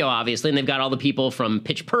well-produced video, obviously, and they've got all the people from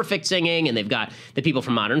Pitch Perfect singing, and they've got the people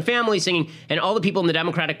from Modern Family singing, and all the people in the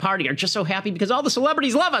Democratic Party are just so happy because all the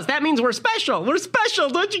celebrities love us. That means we're special. We're special,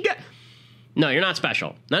 don't you get? No, you're not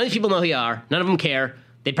special. None of these people know who you are. None of them care.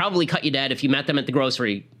 They'd probably cut you dead if you met them at the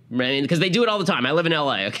grocery, right? Because they do it all the time. I live in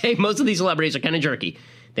LA, okay? Most of these celebrities are kind of jerky.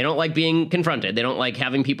 They don't like being confronted. They don't like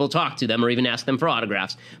having people talk to them or even ask them for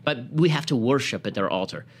autographs. But we have to worship at their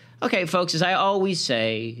altar. Okay, folks, as I always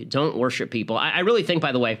say, don't worship people. I really think,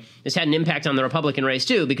 by the way, this had an impact on the Republican race,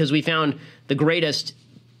 too, because we found the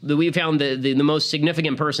most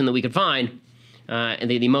significant person that we could find,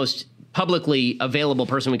 the most publicly available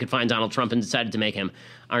person we could find, Donald Trump, and decided to make him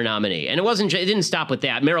our nominee. And it didn't stop with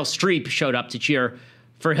that. Meryl Streep showed up to cheer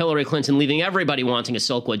for Hillary Clinton, leaving everybody wanting a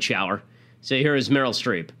Silkwood shower. So here is Meryl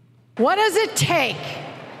Streep. What does it take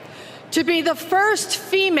to be the first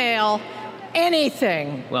female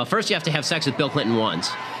anything? Well, first you have to have sex with Bill Clinton once.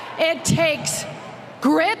 It takes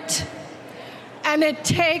grit and it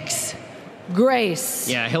takes grace.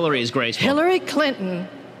 Yeah, Hillary is graceful. Hillary Clinton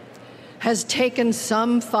has taken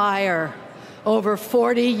some fire over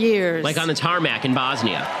 40 years. Like on the tarmac in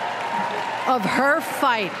Bosnia. Of her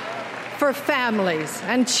fight for families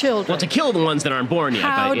and children. Well, to kill the ones that aren't born yet.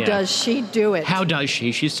 How but, yeah. does she do it? How does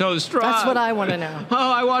she? She's so strong. That's what I want to know. Oh,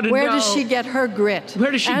 I want to know. Where does she get her grit?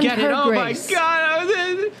 Where does she get it? Oh, grace? My God.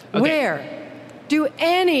 Okay. Where do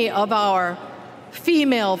any of our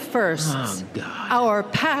female firsts, our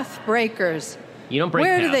path breakers, you don't break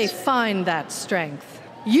where paths. do they find that strength?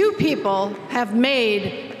 You people have made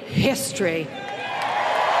history.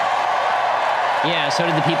 Yeah, so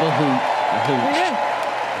did the people who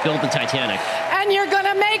built the Titanic. And you're going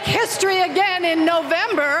to make history again in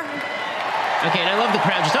November. Okay, and I love the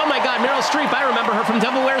crowd. Just, oh my God, Meryl Streep. I remember her from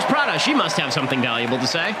Devil Wears Prada. She must have something valuable to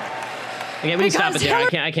say. Okay, we can stop it there.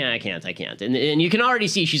 I can't. And you can already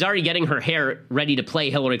see she's already getting her hair ready to play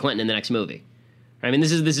Hillary Clinton in the next movie. I mean,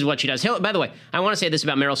 this is what she does. By the way, I want to say this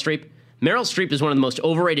about Meryl Streep. Meryl Streep is one of the most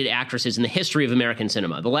overrated actresses in the history of American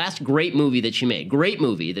cinema. The last great movie that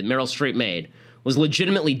Meryl Streep made was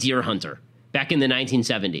legitimately Deer Hunter back in the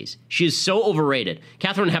 1970s. She is so overrated.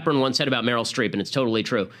 Katharine Hepburn once said about Meryl Streep, and it's totally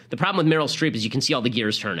true, the problem with Meryl Streep is you can see all the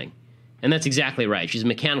gears turning. And that's exactly right. She's a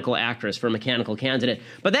mechanical actress for a mechanical candidate.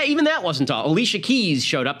 But even that wasn't all. Alicia Keys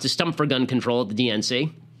showed up to stump for gun control at the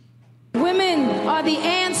DNC. Women are the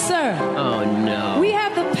answer. Oh, no. We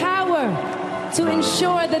have the power to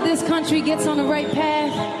ensure that this country gets on the right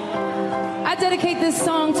path. I dedicate this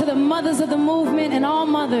song to the mothers of the movement and all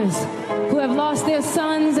mothers who have lost their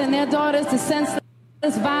sons and their daughters to senseless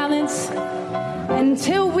violence.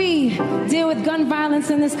 Until we deal with gun violence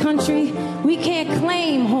in this country, we can't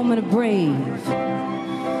claim home of the brave.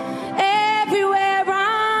 Everywhere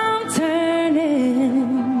I'm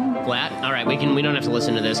turning. Flat? All right, we don't have to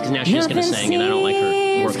listen to this because now she's just going to sing, and I don't like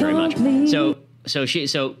her work very much.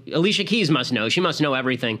 So Alicia Keys must know. She must know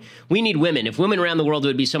everything. We need women. If women around the world, it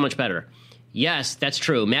would be so much better. Yes, that's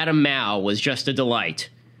true. Madame Mao was just a delight.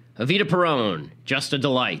 Evita Peron, just a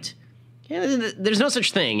delight. There's no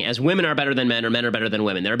such thing as women are better than men or men are better than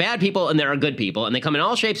women. There are bad people and there are good people, and they come in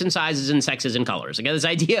all shapes and sizes and sexes and colors. Again, this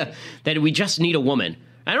idea that we just need a woman.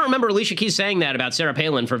 I don't remember Alicia Keys saying that about Sarah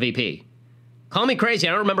Palin for VP. Call me crazy.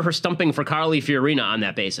 I don't remember her stumping for Carly Fiorina on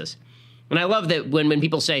that basis. And I love that when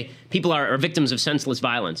people say people are victims of senseless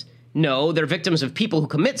violence. No, they're victims of people who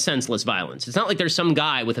commit senseless violence. It's not like there's some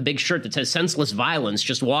guy with a big shirt that says senseless violence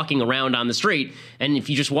just walking around on the street, and if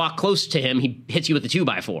you just walk close to him, he hits you with a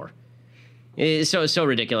 2x4. It's so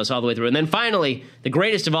ridiculous all the way through. And then finally, the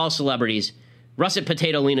greatest of all celebrities, Russet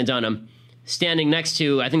Potato Lena Dunham, standing next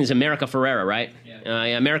to, I think it's America Ferrera, right?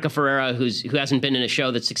 Yeah. America Ferrera, who hasn't been in a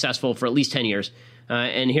show that's successful for at least 10 years.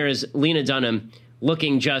 And here is Lena Dunham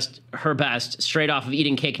looking just her best, straight off of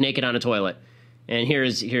eating cake naked on a toilet. And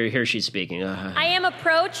here she's speaking. I am a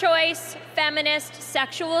pro-choice, feminist,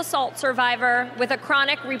 sexual assault survivor with a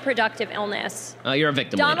chronic reproductive illness. You're a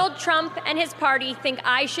victim. Donald Trump and his party think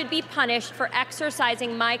I should be punished for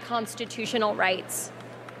exercising my constitutional rights.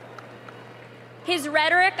 His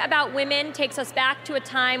rhetoric about women takes us back to a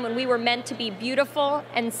time when we were meant to be beautiful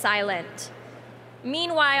and silent.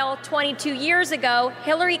 Meanwhile, 22 years ago,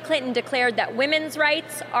 Hillary Clinton declared that women's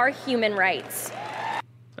rights are human rights.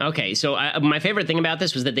 Okay, so my favorite thing about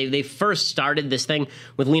this was that they first started this thing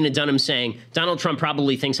with Lena Dunham saying, Donald Trump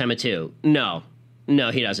probably thinks I'm a 2. No,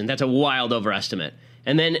 he doesn't. That's a wild overestimate.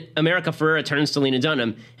 And then America Ferrera turns to Lena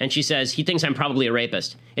Dunham, and she says, he thinks I'm probably a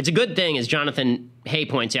rapist. It's a good thing, as Jonathan Hay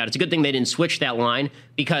points out, it's a good thing they didn't switch that line,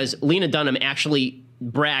 because Lena Dunham actually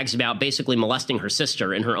brags about basically molesting her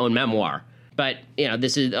sister in her own memoir. But,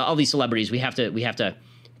 this is all these celebrities, we have to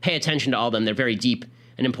pay attention to all of them. They're very deep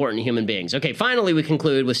and important human beings. Okay, finally we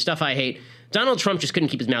conclude with stuff I hate. Donald Trump just couldn't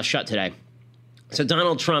keep his mouth shut today. So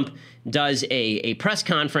Donald Trump does a press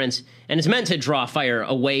conference, and it's meant to draw fire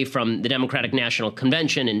away from the Democratic National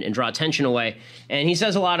Convention and draw attention away. And he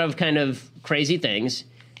says a lot of kind of crazy things.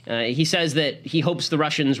 He says that he hopes the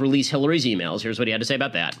Russians release Hillary's emails. Here's what he had to say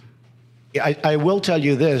about that. I will tell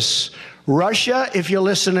you this. Russia, if you're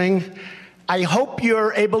listening, I hope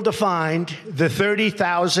you're able to find the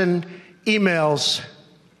 30,000 emails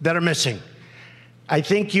that are missing. I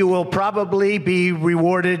think you will probably be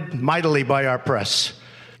rewarded mightily by our press.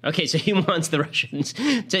 Okay, so he wants the Russians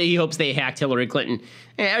he hopes they hacked Hillary Clinton.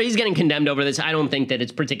 He's getting condemned over this. I don't think that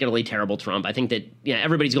it's particularly terrible, Trump. I think that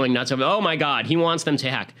everybody's going nuts over, oh my God, he wants them to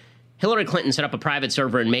hack. Hillary Clinton set up a private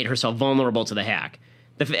server and made herself vulnerable to the hack.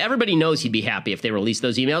 Everybody knows he'd be happy if they released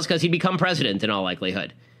those emails because he'd become president in all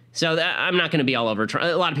likelihood. So I'm not going to be all over Trump.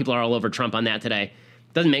 A lot of people are all over Trump on that today.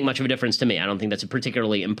 Doesn't make much of a difference to me. I don't think that's a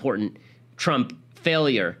particularly important Trump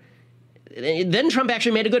failure. then Trump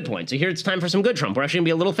actually made a good point. So here it's time for some good Trump. We're actually going to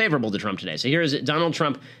be a little favorable to Trump today. So here's Donald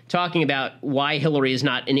Trump talking about why Hillary is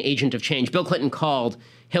not an agent of change. Bill Clinton called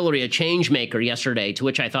Hillary a change maker yesterday, to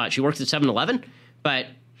which I thought she works at 7-Eleven. But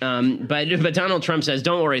Donald Trump says,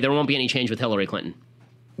 don't worry, there won't be any change with Hillary Clinton.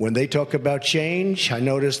 When they talk about change, I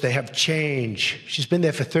notice they have change. She's been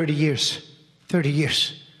there for 30 years. 30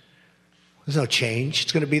 years. There's no change.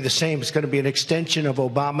 It's going to be the same. It's going to be an extension of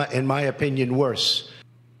Obama, in my opinion, worse.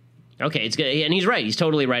 Okay, it's good. And he's right. He's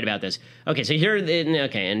totally right about this. Okay, so here,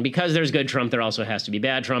 okay, and because there's good Trump, there also has to be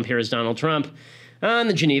bad Trump. Here is Donald Trump on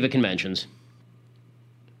the Geneva Conventions.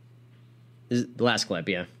 This is the last clip,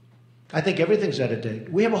 yeah. I think everything's out of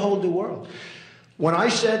date. We have a whole new world. When I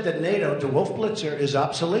said that NATO to Wolf Blitzer is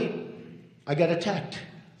obsolete, I got attacked.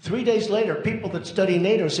 3 days later, people that study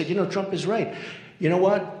NATO said, Trump is right. You know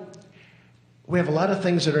what? We have a lot of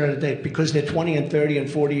things that are out of date because they're 20 and 30 and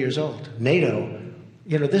 40 years old. NATO,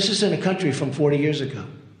 this isn't a country from 40 years ago.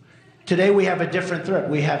 Today we have a different threat.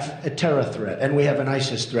 We have a terror threat and we have an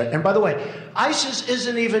ISIS threat. And by the way, ISIS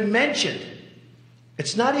isn't even mentioned.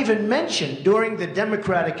 It's not even mentioned during the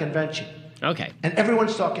Democratic convention. Okay. And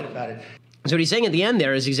everyone's talking about it. So what he's saying at the end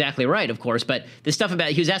there is exactly right, of course, but the stuff about,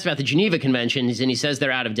 he was asked about the Geneva Conventions, and he says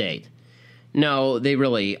they're out of date. No, they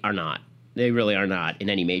really are not. They really are not in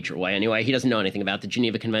any major way. Anyway, he doesn't know anything about the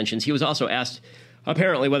Geneva Conventions. He was also asked,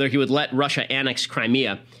 apparently, whether he would let Russia annex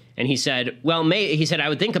Crimea, and he said, I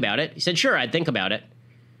would think about it. He said, sure, I'd think about it.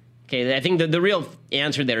 Okay, I think the real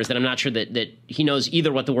answer there is that I'm not sure that he knows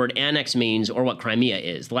either what the word annex means or what Crimea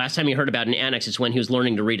is. The last time he heard about an annex is when he was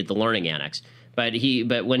learning to read at the Learning Annex. But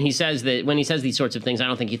when he says these sorts of things, I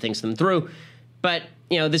don't think he thinks them through. But,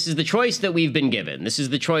 this is the choice that we've been given. This is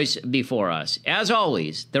the choice before us. As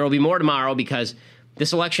always, there will be more tomorrow because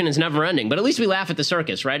this election is never ending. But at least we laugh at the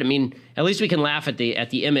circus, right? I mean, at least we can laugh at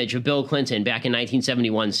the image of Bill Clinton back in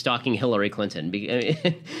 1971 stalking Hillary Clinton.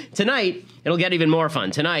 Tonight, it'll get even more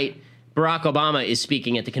fun. Tonight, Barack Obama is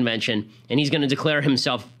speaking at the convention, and he's going to declare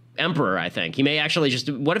himself emperor, I think. He may actually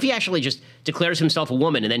what if he actually just declares himself a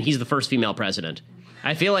woman and then he's the first female president?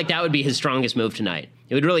 I feel like that would be his strongest move tonight.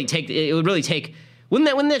 It would really take,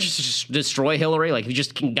 wouldn't that just destroy Hillary? Like if he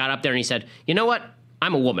just got up there and he said, you know what?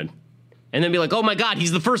 I'm a woman. And then be like, oh my God,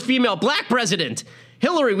 he's the first female black president.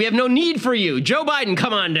 Hillary, we have no need for you. Joe Biden,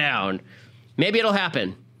 come on down. Maybe it'll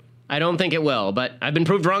happen. I don't think it will, but I've been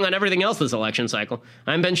proved wrong on everything else this election cycle.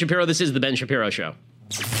 I'm Ben Shapiro. This is The Ben Shapiro Show.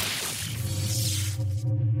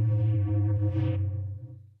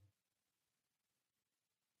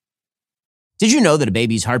 Did you know that a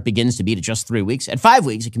baby's heart begins to beat at just 3 weeks? At 5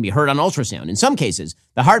 weeks, it can be heard on ultrasound. In some cases,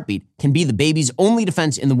 the heartbeat can be the baby's only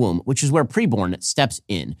defense in the womb, which is where Preborn steps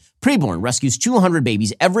in. Preborn rescues 200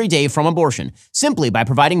 babies every day from abortion simply by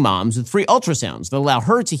providing moms with free ultrasounds that allow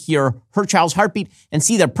her to hear her child's heartbeat and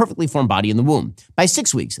see their perfectly formed body in the womb. By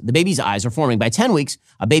 6 weeks, the baby's eyes are forming. By 10 weeks,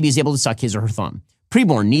 a baby is able to suck his or her thumb.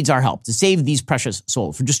 Preborn needs our help to save these precious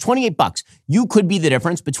souls. For just $28, you could be the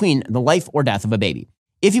difference between the life or death of a baby.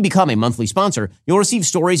 If you become a monthly sponsor, you'll receive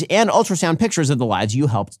stories and ultrasound pictures of the lives you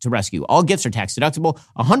helped to rescue. All gifts are tax deductible.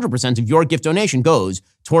 100% of your gift donation goes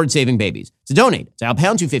toward saving babies. To donate, dial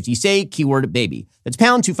pound 250, say keyword baby. That's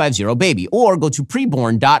pound 250 baby, or go to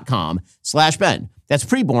preborn.com/Ben. That's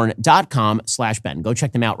preborn.com/Ben. Go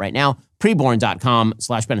check them out right now.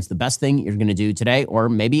 Preborn.com/Ben. It's the best thing you're going to do today or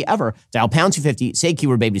maybe ever. Dial pound 250, say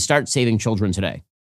keyword baby to start saving children today.